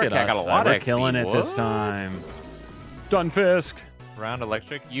 Look at us. We're killing it this time. Stunfisk. Round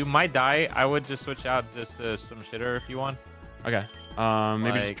electric. You might die. I would just switch out just to some shitter if you want. Okay.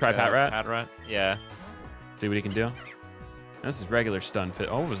 Maybe just try Patrat. Patrat. Yeah. See what he can do. This is regular stun fit.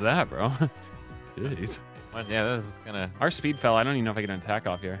 Oh, what was that, bro? Jeez. Well, yeah, this is gonna. Our speed fell. I don't even know if I get an attack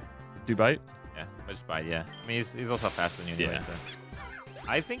off here. Do bite? Yeah, I just bite. Yeah. I mean, he's also faster than you anyway. So.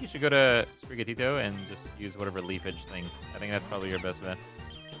 I think you should go to Sprigatito and just use whatever leafage thing. I think that's probably your best bet.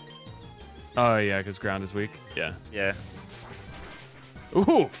 Oh yeah, because ground is weak. Yeah. Yeah.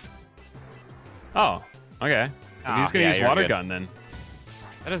 Oof. Oh. Okay. He's gonna use water gun then.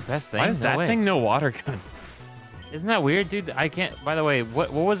 That is best thing. Why does that thing know water gun? Isn't that weird, dude? I can't. By the way,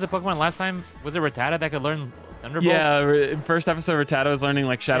 what was the Pokemon last time? Was it Rattata that could learn Thunderbolt? Yeah, in first episode, Rattata was learning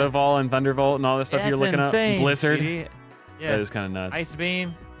like Shadow Ball and Thunderbolt and all this stuff you're looking up. Blizzard. Yeah, that is kind of nuts. Ice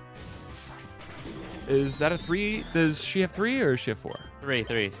Beam. Is that a 3? Does she have 3 or does she have 4? 3.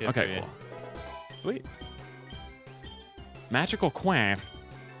 Okay, cool. Sweet. Magical Quaff.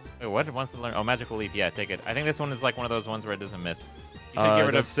 Wait, what? It wants to learn? Oh, Magical Leap. Yeah, take it. I think this one is like one of those ones where it doesn't miss. You should get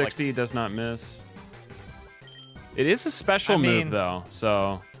rid of 60. Like... does not miss. It is a special move though,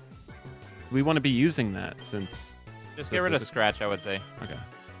 so we want to be using that since. Just get rid of Scratch, I would say. Okay.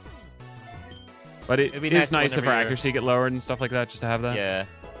 But it is nice if our accuracy get lowered and stuff like that, just to have that. Yeah.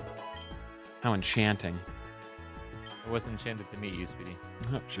 How enchanting. It was enchanted to meet you, Speedy.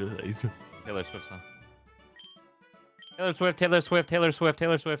 Oh, jeez. Taylor Swift song. Taylor Swift.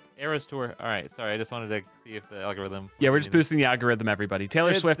 Eras Tour. All right, sorry, I just wanted to see if the algorithm. Yeah, we're just boosting the algorithm, everybody.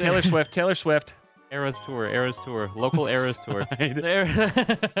 Taylor Swift. Eras Tour. Local Eras Tour.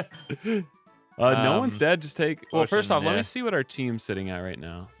 No one's dead. Just take. Well, first off, let me see what our team's sitting at right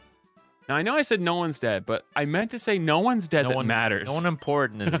now. Now, I know I said no one's dead, but I meant to say no one's dead that matters. No one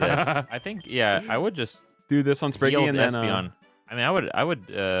important is dead. I think, yeah, I would just do this on Spriggy and then Espeon. I mean, I would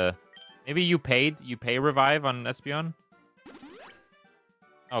maybe you pay revive on Espeon.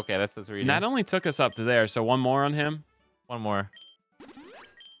 Okay, that's where you. And that only took us up to there, so one more on him. One more.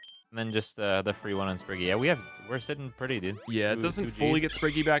 And then just the free one on Spriggy. Yeah, we're sitting pretty, dude. Yeah, it doesn't fully get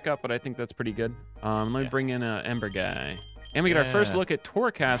Spriggy back up, but I think that's pretty good. Let me bring in Ember guy. And we get our first look at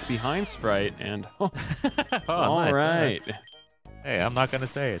Torcast behind Sprite, and all nice, right. Hey, I'm not gonna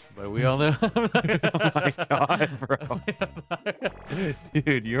say it, but we all know. Oh my god, bro.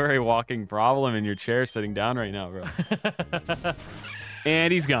 Dude, you're a walking problem in your chair sitting down right now, bro.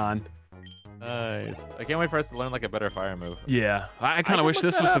 And he's gone. Nice. I can't wait for us to learn like a better fire move. Yeah, I kind of wish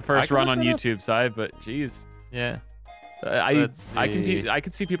this was the first run on YouTube side, but geez. Yeah. I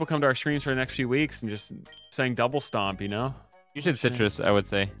could see people come to our streams for the next few weeks and just saying double stomp, you know? You should citrus, I would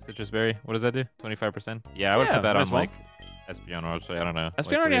say. Citrus berry. What does that do? 25%? Yeah, I would put that on like Espeon, actually. I don't know.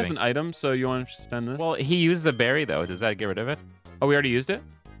 Espeon already has an item, so you want to spend this? Well, he used the berry though. Does that get rid of it? Oh, we already used it?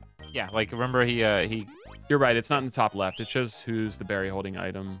 Yeah, like remember he You're right, it's not in the top left. It shows who's the berry holding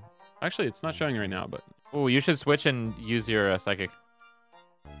item. Actually, it's not showing right now, but oh, you should switch and use your psychic.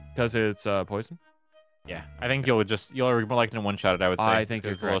 Because it's poison? Yeah, I think you'll more likely to one-shot it, I would say. I think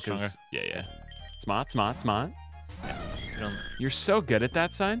you're correct. Yeah. Smart. Yeah, you're so good at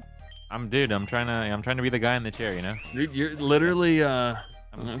that side. I'm trying to be the guy in the chair, you know? You're literally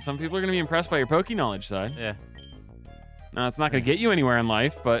some people are gonna be impressed by your Poke knowledge side. Yeah. Now it's not gonna get you anywhere in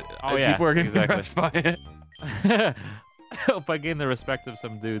life, but people are gonna be impressed by it. I hope I gain the respect of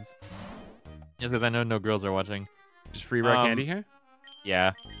some dudes. Just because I know no girls are watching. Just free rare candy here?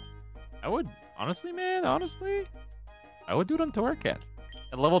 Yeah. I would, honestly, man, I would do it on Torcat.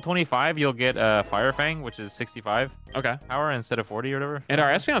 At level 25, you'll get Fire Fang, which is 65 power instead of 40 or whatever. And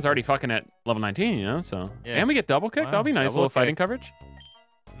our Espeon's already fucking at level 19, you know, so. Yeah. And we get double kick. That'll be nice, little fighting coverage.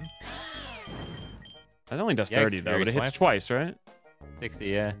 That only does 30, though, but it hits twice, right? 60,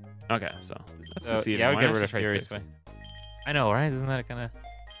 yeah. Okay, so. That's the yeah, I would get rid of Fury Sway. I know, right? Isn't that kind of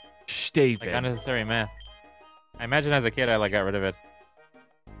stupid? Like unnecessary math. I imagine as a kid I got rid of it.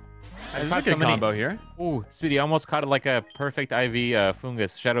 There's a good combo here. Ooh, Speedy almost caught like a perfect IV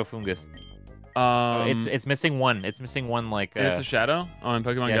fungus, shadow fungus. It's missing one. It's missing one like. It's a shadow on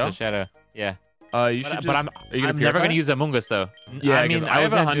Pokemon Go. Yeah, it's a shadow. Yeah. You should. But I'm never gonna use Amoonguss though. Yeah, I mean I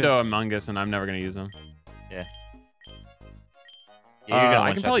have a Hundo Amoonguss and I'm never gonna use them. Yeah.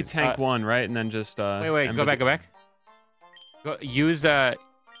 I can probably tank one, right, and then just. Wait, go back. Use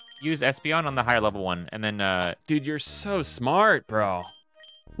Espeon on the higher level one, and then. Dude, you're so smart, bro.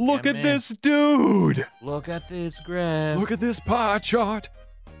 Look at this dude! Look at this graph. Look at this pie chart.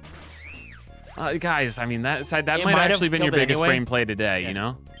 Guys, I mean, that might actually been your biggest brain play today, you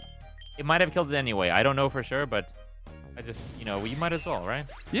know? It might have killed it anyway. I don't know for sure, but I just, you might as well, right?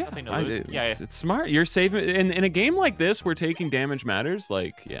 Yeah, it's smart. You're saving. In a game like this where taking damage matters,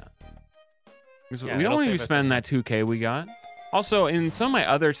 like, yeah. We don't want to spend that 2K we got. Also, in some of my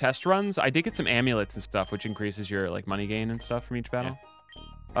other test runs, I did get some amulets and stuff, which increases your like money gain and stuff from each battle.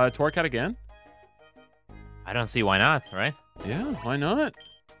 Torcat again? I don't see why not, right? Yeah, why not?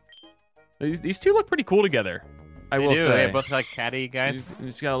 These two look pretty cool together. I will say. They're both like catty guys. You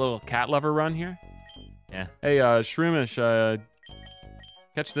just got a little cat lover run here. Yeah. Hey, Shroomish,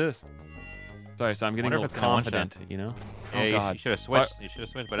 catch this. Sorry, so I'm getting a little confident, you know? Yeah, oh, God. You should have switched. You should have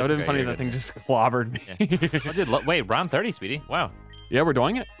switched, but that would have been funny if that thing just clobbered me. Yeah. Oh, dude, wait, round 30, Speedy. Wow. Yeah, we're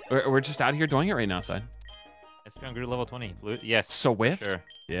doing it. We're just out here doing it right now, side. Espeon grew level 20. Blue, yes. Swift? Sure.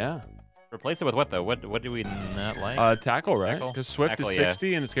 Yeah. Replace it with what, though? What do we not like? Tackle, right? Because Swift is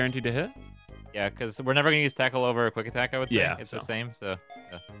 60 and it's guaranteed to hit. Yeah, because we're never going to use Tackle over Quick Attack, I would say. Yeah. It's the same, so.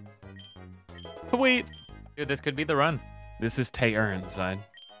 Yeah. Wait. Dude, this could be the run. This is Tay-Ern side.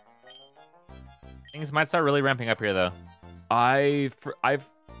 Things might start really ramping up here, though. I've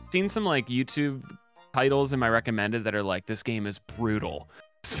seen some like YouTube titles in my recommended that are like, this game is brutal.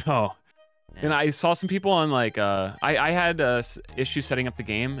 So, and I saw some people on like, I had issues setting up the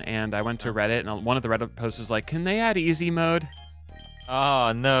game and I went to Reddit and one of the Reddit posts was like, can they add easy mode?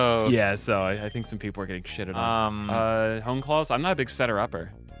 Oh, no. Yeah, so I think some people are getting shitted on. Home Claws, I'm not a big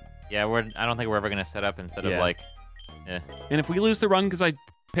setter-upper. Yeah, I don't think we're ever going to set up instead of like, And if we lose the run because I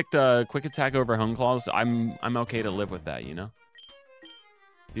picked a Quick Attack over Home Claws, I'm okay to live with that, you know?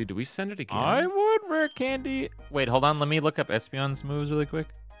 Dude, do we send it again? I would rare candy. Wait, hold on. Let me look up Espeon's moves really quick.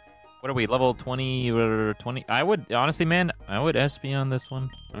 What are we, level 20 or 20? I would, honestly, man, I would Espeon this one.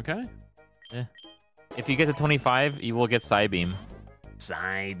 Okay. Yeah. If you get to 25, you will get Psybeam.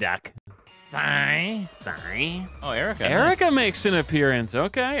 Psyduck. Sorry. Oh, Erica. Erica makes an appearance.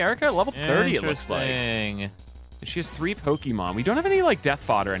 Okay, Erica level 30 it looks like. Interesting. She has 3 Pokemon. We don't have any like death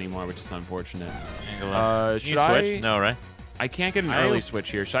fodder anymore, which is unfortunate. Should I switch? No, right? I can't get an early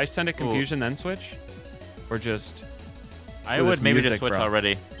switch here. Should I send a confusion then switch? Or just I would maybe just switch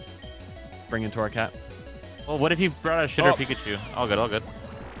already. Bring in Torcat. Well, what if you brought a shitter Pikachu? All good, all good.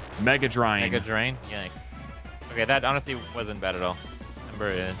 Mega Drain. Mega Drain? Yikes. Okay, that honestly wasn't bad at all.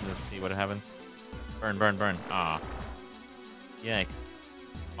 Remember, let's see what happens. Burn, burn, burn. Ah. Yikes.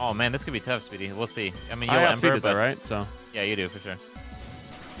 Oh man, this could be tough, Speedy. We'll see. I mean, you'll Ember, but right? So yeah, you do for sure.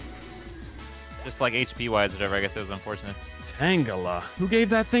 Just like HP wise, whatever. I guess it was unfortunate. Tangela. Who gave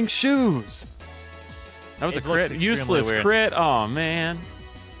that thing shoes? That was a crit. Useless weird. Crit. Oh man.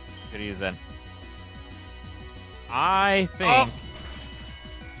 Could use that. I think. Oh.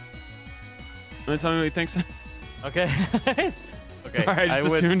 Want to tell me what he thinks? Okay. Okay. Sorry, I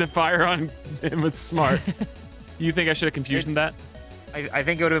just assumed to fire on him was smart. You think I should have confusioned that? I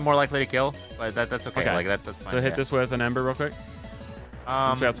think it would have been more likely to kill, but that's okay. Like that's fine. So hit this with an Ember real quick.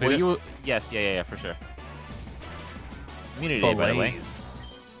 Yes, yeah, for sure. Immunity, by the way.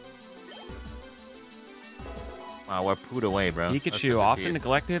 Wow, we're pooed away, bro. Pikachu, often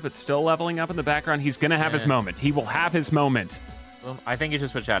neglected, but still leveling up in the background. He's gonna have his moment. He will have his moment. Well, I think you should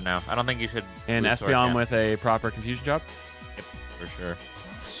switch out now. I don't think you should. And Espeon with a proper confusion job. Yep, for sure.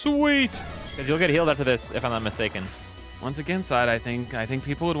 Sweet. Because you'll get healed after this, if I'm not mistaken. Once again, Side, I think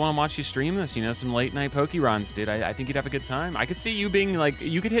people would want to watch you stream this. You know, some late night Pokeruns, dude. I think you'd have a good time. I could see you being like,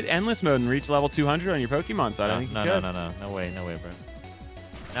 you could hit endless mode and reach level 200 on your Pokemon side. No way, bro.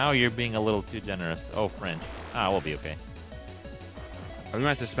 Now you're being a little too generous. Oh, French. We'll be okay. We might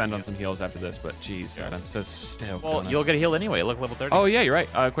have to spend on some heals after this, but geez, Side, I'm so stoked. Well, you'll get a heal anyway. Look, level 30. Oh yeah, you're right.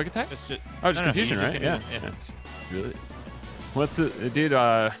 Quick attack. Just confusion, right? Yeah. Really? What's it, dude?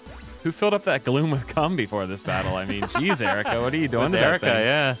 Who filled up that gloom with cum before this battle? I mean, geez, Erica, what are you doing to Erica, that thing?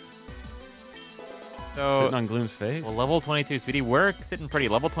 Yeah. So, sitting on Gloom's face. Well, level 22, Speedy, we're sitting pretty.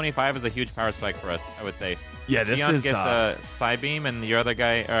 Level 25 is a huge power spike for us, I would say. Yeah, this Espeon is... gets a Psybeam, and your other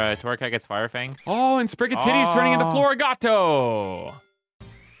guy, Torcat, gets Fire Fang. Oh, and Sprigatiti's turning into Florigato.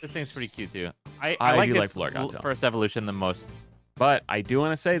 This thing's pretty cute, too. I like its Florigato. First evolution the most. But I do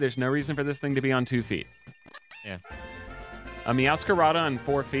want to say there's no reason for this thing to be on 2 feet. Yeah. A Meowscarada on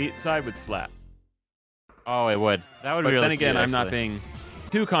 4 feet side would slap. Oh, it would. That would be really But then again, cute, I'm not being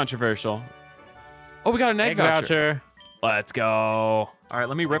too controversial. Oh, we got an egg voucher. Let's go. All right,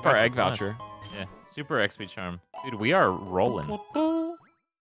 let me rip our egg voucher. Yeah, super XP charm. Dude, we are rolling.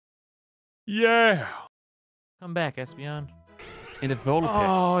 Yeah. Come back, Espeon. And if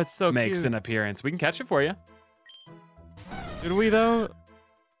Vulpix it's so makes cute. an appearance, we can catch it for you. Did we, though?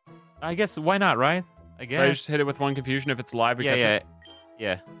 I guess, why not, right? I guess. I just hit it with 1 confusion. If it's live, we catch it.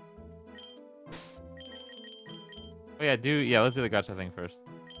 Yeah. Oh, yeah, let's do the gacha thing first.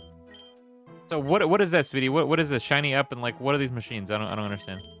 So what is that, Speedy? What is this? Shiny up and like, what are these machines? I don't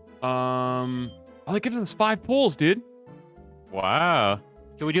understand. Oh, it gives us 5 pulls, dude. Wow.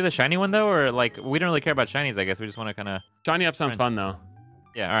 Should we do the shiny one, though? Or like, we don't really care about shinies, I guess. We just want to kind of... Shiny up sounds fun, though.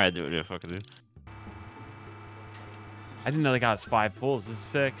 Yeah, all right, do it. Fuck it, dude. I didn't know they got us 5 pulls. This is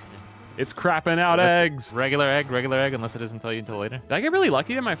sick. It's crapping out eggs. Regular egg, unless it doesn't tell you until later. Did I get really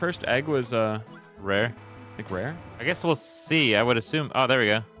lucky that my first egg was rare? Like rare? I guess we'll see. I would assume. Oh, there we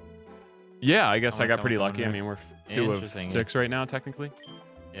go. Yeah, I guess I got pretty lucky. I mean, we're 2 of 6 right now, technically.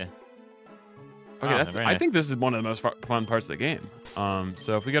 Yeah. Okay, I think this is one of the most fun parts of the game.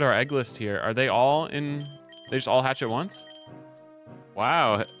 So if we get our egg list here, are they all in? They just all hatch at once?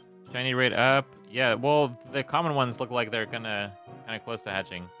 Wow, shiny rate up. Yeah, well, the common ones look like they're kind of close to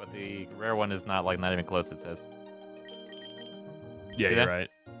hatching, but the rare one is not even close. It says. Yeah, you're right.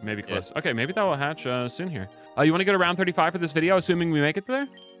 Maybe close. Yeah. Okay, maybe that will hatch soon here. You want to go to round 35 for this video, assuming we make it there?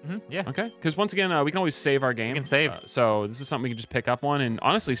 Yeah. Okay, because once again, we can always save our game. We can save. So this is something we can just pick up on, and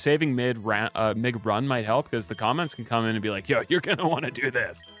honestly, saving mid-run might help, because the comments can come in and be like, yo, you're going to want to do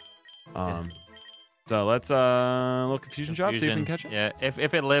this. So let's, little confusion shot, see if we can catch it. Yeah,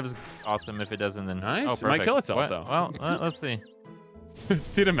 if it lives, awesome. If it doesn't, then... Nice. It might kill itself, though. Well, let's see.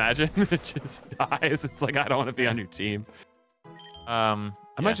 Dude, imagine it just dies. It's like, I don't want to be on your team. I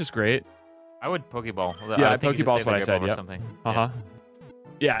might just grate. I would Pokeball. Yeah, Pokeball's what I said, yeah.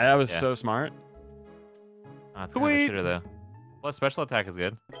 Yeah, that was so smart. It's kind of a shitter, though. Plus, special attack is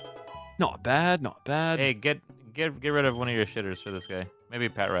good. Not bad, not bad. Hey, get rid of one of your shitters for this guy. Maybe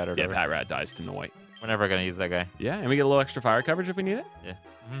Pat Rat or whatever. Yeah, Pat Rat dies to Noit. We're never going to use that guy. Yeah, and we get a little extra fire coverage if we need it. Yeah.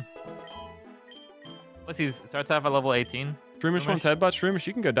 Plus, he starts off at level 18. Shroomish wants headbutt. Shroomish,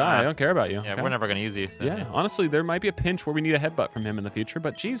 you can go die. I don't care about you. Yeah, okay? we're never gonna use you. So, yeah, honestly, there might be a pinch where we need a headbutt from him in the future.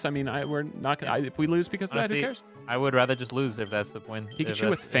 But geez, I mean, we're not gonna. If we lose because of that, who cares? I would rather just lose if that's the point.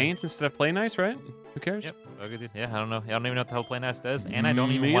 Pikachu with feint instead of play nice, right? Who cares? Yep. Okay, dude. Yeah, I don't know. I don't even know what the hell play nice does, and I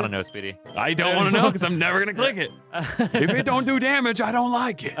don't even want to know, Speedy. I don't want to know because I'm never gonna click it. If it don't do damage, I don't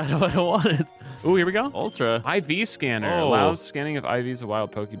like it. I don't want it. Ooh, here we go. Ultra. IV scanner allows scanning of IVs of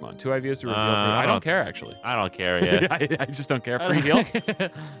wild Pokemon. 2 IVs to reveal. I don't care, actually. I don't care, yeah. I just don't care. Free heal?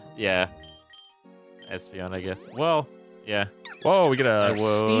 Yeah. Espeon, I guess. Well, yeah. Whoa, we get a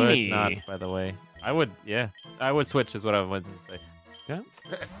Steenie. Not, by the way. I would, yeah. I would switch is what I wanted to say. Yeah.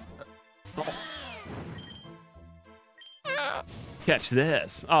 Catch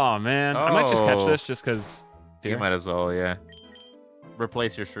this. Oh, man. I might just catch this just because. You might as well, yeah.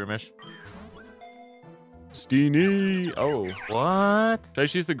 Replace your Shroomish. Steenie. Oh. What? Should I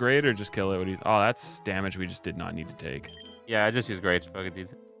just use the Great or just kill it? Oh, that's damage we just did not need to take. Yeah, I just use Great. Fuck it, dude.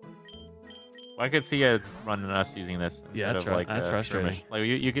 Well, I could see it running us using this. Yeah, that's right. Like, that's frustrating.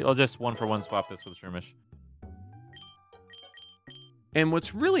 Shroomish. Like I'll just 1-for-1 swap this with Shroomish. And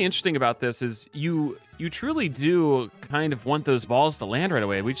what's really interesting about this is you truly do kind of want those balls to land right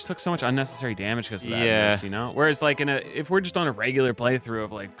away. We just took so much unnecessary damage because of that. Yeah. You know? Whereas like if we're just on a regular playthrough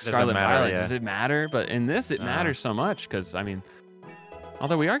of like Scarlet Violet, does it matter? But in this, it matters so much because, I mean,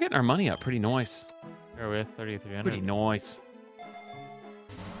 although we are getting our money up pretty nice. Here we're 3,300. Pretty nice.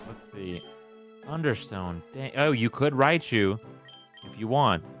 Let's see. Thunderstone. Dang. Oh, you could Raichu if you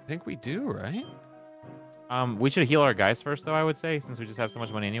want. I think we do, right? We should heal our guys first, though, I would say, since we just have so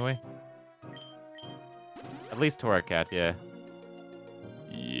much money anyway. At least Torracat, yeah.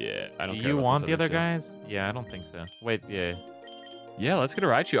 Yeah, I don't care. Do you want the other guys? Yeah, I don't think so. Wait, yeah. Yeah, let's get a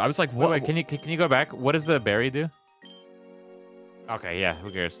Raichu. I was like, what? Wait, can you go back? What does the berry do? Okay, yeah,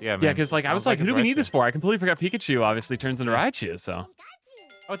 who cares? Yeah, man. Yeah, because like I was like, who do we need this for? I completely forgot Pikachu obviously turns into Raichu, so.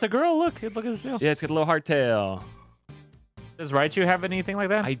 Oh, it's a girl. Look at this tail. Yeah, it's got a little heart tail. Does Raichu have anything like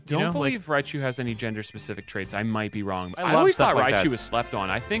that? I don't believe Raichu has any gender-specific traits. I might be wrong. I always thought Raichu was slept on.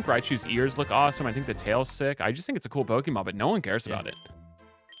 I think Raichu's ears look awesome. I think the tail's sick. I just think it's a cool Pokemon, but no one cares about it.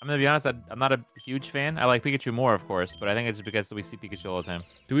 I'm going to be honest, I'm not a huge fan. I like Pikachu more, of course, but I think it's because we see Pikachu all the time.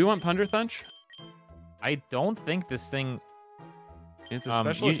 Do we want Punderthunch? I don't think this thing... It's a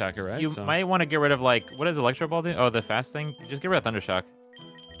special attacker, right? You might want to get rid of, like... What does Electro Ball do? Oh, the fast thing? Just get rid of Thundershock.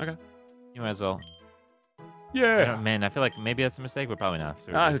 Okay. You might as well. Yeah. Man, I feel like maybe that's a mistake, but probably not.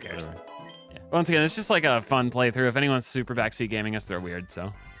 So who cares? Yeah. Once again, it's just like a fun playthrough. If anyone's super backseat gaming us, they're weird,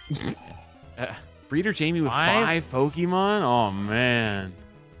 so. Breeder Jamie with 5 Pokemon? Oh, man.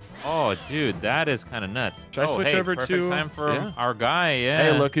 Oh, dude, that is kind of nuts. Should I switch over to... time for our guy, yeah.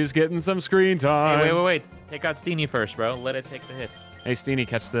 Hey, look who's getting some screen time. Hey, wait. Take out Steenie first, bro. Let it take the hit. Hey, Steenie,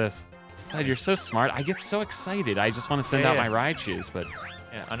 catch this. God, you're so smart. I get so excited. I just want to send out my Raichus, but...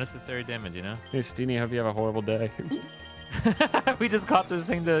 Yeah, unnecessary damage, you know? Hey, Steenie, I hope you have a horrible day. We just caught this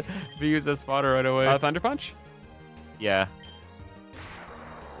thing to be used as fodder right away. Thunder Punch? Yeah.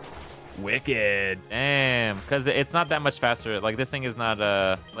 Wicked. Damn, because it's not that much faster. Like, this thing is not,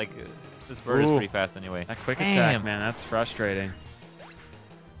 like, this bird is pretty fast anyway. That quick attack, man, that's frustrating.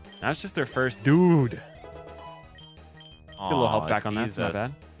 That's just their first dude. Get a little health back on that, it's not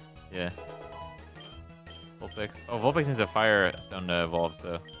bad. Yeah. Vulpix. Oh, Vulpix needs a Fire Stone to evolve,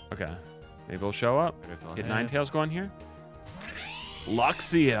 so. Okay. Maybe we'll show up. Get Ninetales going here.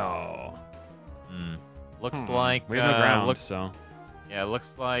 Luxio. Looks like... We have no ground, so... Yeah,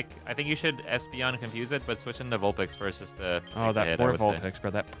 looks like... I think you should Espeon confuse it, but switch into Vulpix first just to... Oh, that poor Vulpix,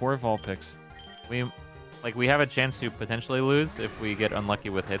 bro. That poor Vulpix. We have a chance to potentially lose if we get unlucky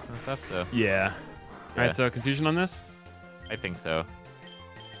with hits and stuff, so... Yeah. All right, so confusion on this? I think so.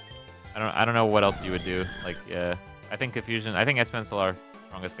 I don't know what else you would do. Like, I think confusion. I think Espeon's still our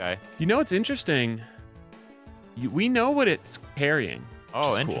strongest guy. You know what's interesting? We know what it's carrying.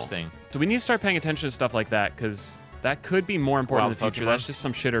 Oh, interesting. Cool. So we need to start paying attention to stuff like that because that could be more important in the future. That's just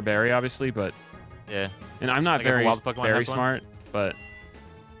some shitter berry, obviously, but yeah. And I'm not very smart, but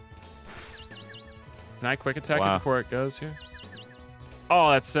can I quick attack it before it goes here?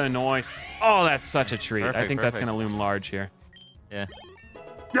 Oh, that's so nice. Oh, that's such a treat. I think that's gonna loom large here. Yeah.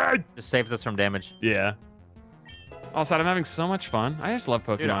 Just saves us from damage. Yeah. Also, I'm having so much fun. I just love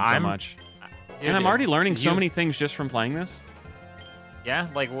Pokemon so much. And I'm already learning so many things just from playing this. Yeah,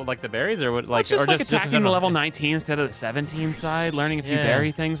 like the berries or what? Like just attacking the level 19 instead of the 17 side, learning a few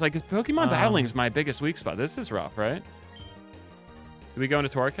berry things. Like Pokemon battling is my biggest weak spot. This is rough, right? Do we go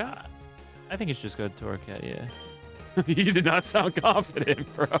into Torracat? I think you should just go to Torracat. Yeah. You did not sound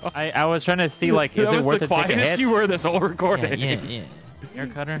confident, bro. I was trying to see like, is it worth it? That was the quietest you were this whole recording. Yeah. Air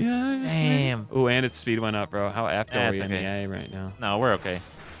cutter? Yeah. Damn. Ooh, and its speed went up, bro. How effed are we That's in the okay. A right now? No, we're okay.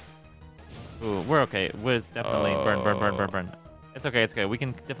 Ooh, we're okay. We're definitely burn. It's okay. It's okay. We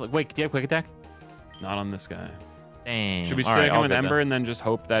can definitely. Wait, do you have quick attack? Not on this guy. Dang. Should we All stick right, him with good Ember then. and then just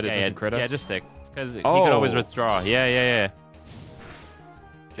hope that it doesn't crit us? Yeah, just stick. Because he could always Oh. withdraw. Yeah.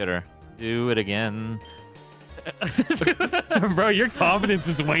 Shitter. Do it again. Bro, your confidence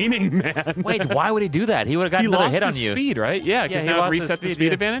is waning, man. Wait, why would he do that? He would have got another hit on you. Speed, right? Yeah, because he now it lost his reset the speed, speed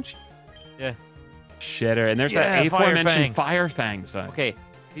yeah. advantage. Yeah. Shitter. And there's Yeah, that Fire aforementioned Fang. Fire Fang. So. Okay,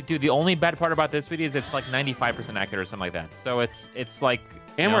 dude. The only bad part about this video is it's like 95% accurate or something like that. So it's like.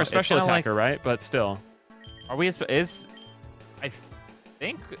 And we're a special it's kinda attacker, right? But still. Are we? I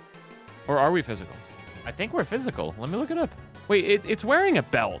think. Or are we physical? I think we're physical. Let me look it up. Wait, it's wearing a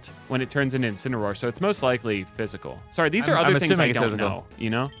belt when it turns into Incineroar, so it's most likely physical. Sorry, these are I'm other things I assuming it's don't physical. know, you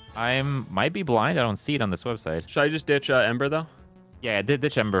know? Might be blind. I don't see it on this website. Should I just ditch Ember, though? Yeah,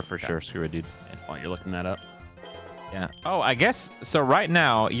 ditch Ember for sure. Screw it, dude. While you're looking that up. Yeah. Oh, I guess, so right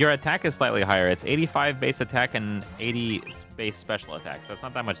now, your attack is slightly higher. It's 85 base attack and 80 base special attack, so it's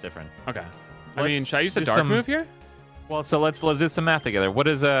not that much different. Okay. I mean, should I use a do dark move here? Well, so let's do some math together. What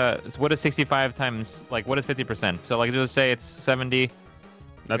is 65 times, like, what is 50%? So, like, just say it's 70.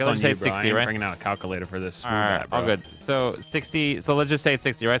 That's Okay, on let's you, say bro. 60, I ain't right? bringing out a calculator for this. All right, all good. So 60. So let's just say it's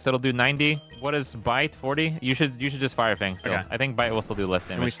 60, right? So it'll do 90. What is bite? 40. You should just Fire Fang still. Okay. I think bite will still do less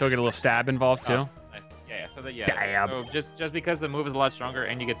damage. And we still get a little stab involved too. Oh, nice. Yeah. So that Stab. So just because the move is a lot stronger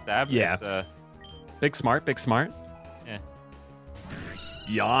and you get stabbed. Yeah. It's, Big smart. Yeah.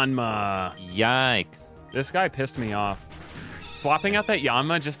 Yanma. Yikes. This guy pissed me off. Swapping out that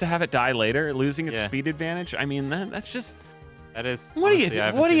Yanma just to have it die later, losing its speed advantage. I mean, that's just. That is. What honestly,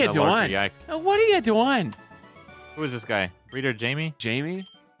 are you doing? Yikes. What are you doing? Who is this guy? Reader Jamie? Jamie?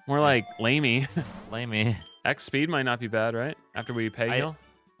 More like Lamey. Lamey. X speed might not be bad, right? After we pay heal.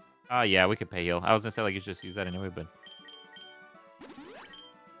 Oh yeah, we could pay heal. I was gonna say like you should just use that anyway, but.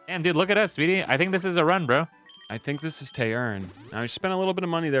 Damn, dude, look at us, sweetie. I think this is a run, bro. I think this is Taearn. Now, I spent a little bit of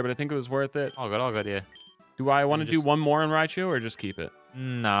money there, but I think it was worth it. All good, yeah. Do I want to do one more on Raichu or just keep it?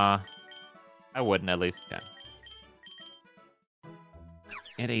 Nah. I wouldn't, at least. Yeah.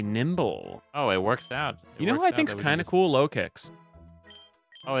 And a Nimble. Oh, it works out. You know who I think's kind of cool? Low kicks.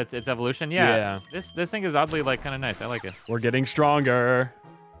 Oh, it's evolution? Yeah. This thing is oddly, like, kind of nice. I like it. We're getting stronger.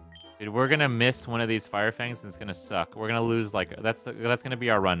 Dude, we're going to miss one of these Fire Fangs, and it's going to suck. We're going to lose, like, that's going to be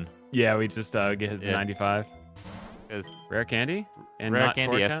our run. Yeah, we just get hit 95. Rare candy? And rare not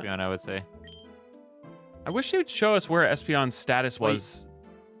candy Torcat? Espeon, I would say. I wish you would show us where Espeon's status was.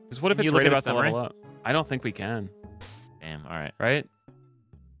 Because what if it's right about to level up? I don't think we can. Damn, all right. Right?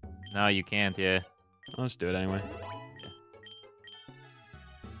 No, you can't, yeah. I'll just do it anyway. Yeah.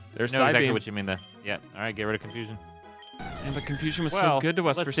 There's I know exactly beam. what you mean, though. Yeah, all right, get rid of confusion. Man, but confusion was so good to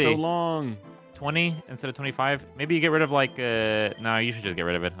us for so long. 20 instead of 25. Maybe you get rid of, like, no, you should just get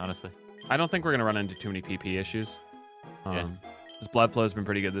rid of it, honestly. I don't think we're going to run into too many PP issues. Yeah. His blood flow's been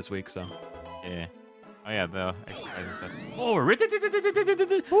pretty good this week, so. Yeah. Oh, yeah, the exercise and stuff. Oh,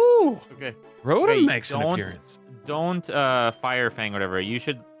 Woo! Okay. Rotom makes an appearance. Don't Fire Fang, whatever. You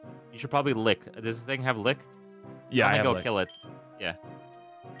should probably lick. Does this thing have lick? Yeah, I have go lick. kill it. Yeah.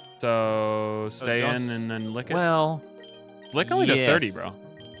 So stay in and then lick it. Well, lick only does 30, bro.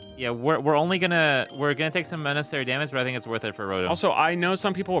 Yeah, we're gonna take some unnecessary damage, but I think it's worth it for Rotom. Also, I know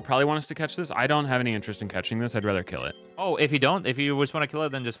some people will probably want us to catch this. I don't have any interest in catching this. I'd rather kill it. Oh, if you just want to kill it,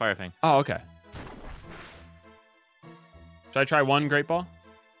 then just Fire Fang. Oh, okay. Should I try one Great Ball?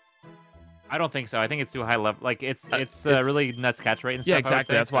 I don't think so. I think it's too high level. Like it's really nuts catch rate and stuff. Yeah,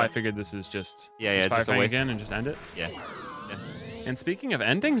 exactly. That's why I figured this is just Fire Fang again and just end it. Yeah. And speaking of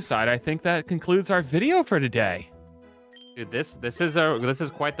ending side, I think that concludes our video for today. Dude, this is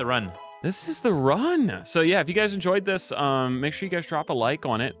quite the run. This is the run. So yeah, if you guys enjoyed this, make sure you guys drop a like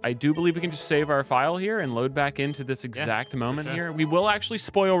on it. I do believe we can just save our file here and load back into this exact moment here. We will actually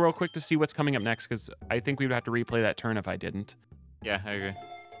spoil real quick to see what's coming up next, because I think we would have to replay that turn if I didn't. Yeah, I agree.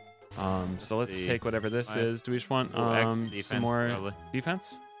 So let's take whatever this is. Do we just want some more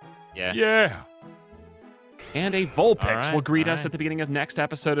defense? Yeah. Yeah. And a Vulpix will greet us at the beginning of next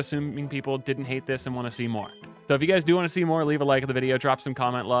episode, assuming people didn't hate this and want to see more. So if you guys do want to see more, leave a like on the video, drop some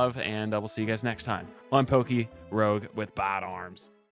comment love, and we'll see you guys next time on PokeRogue with Bad Arms.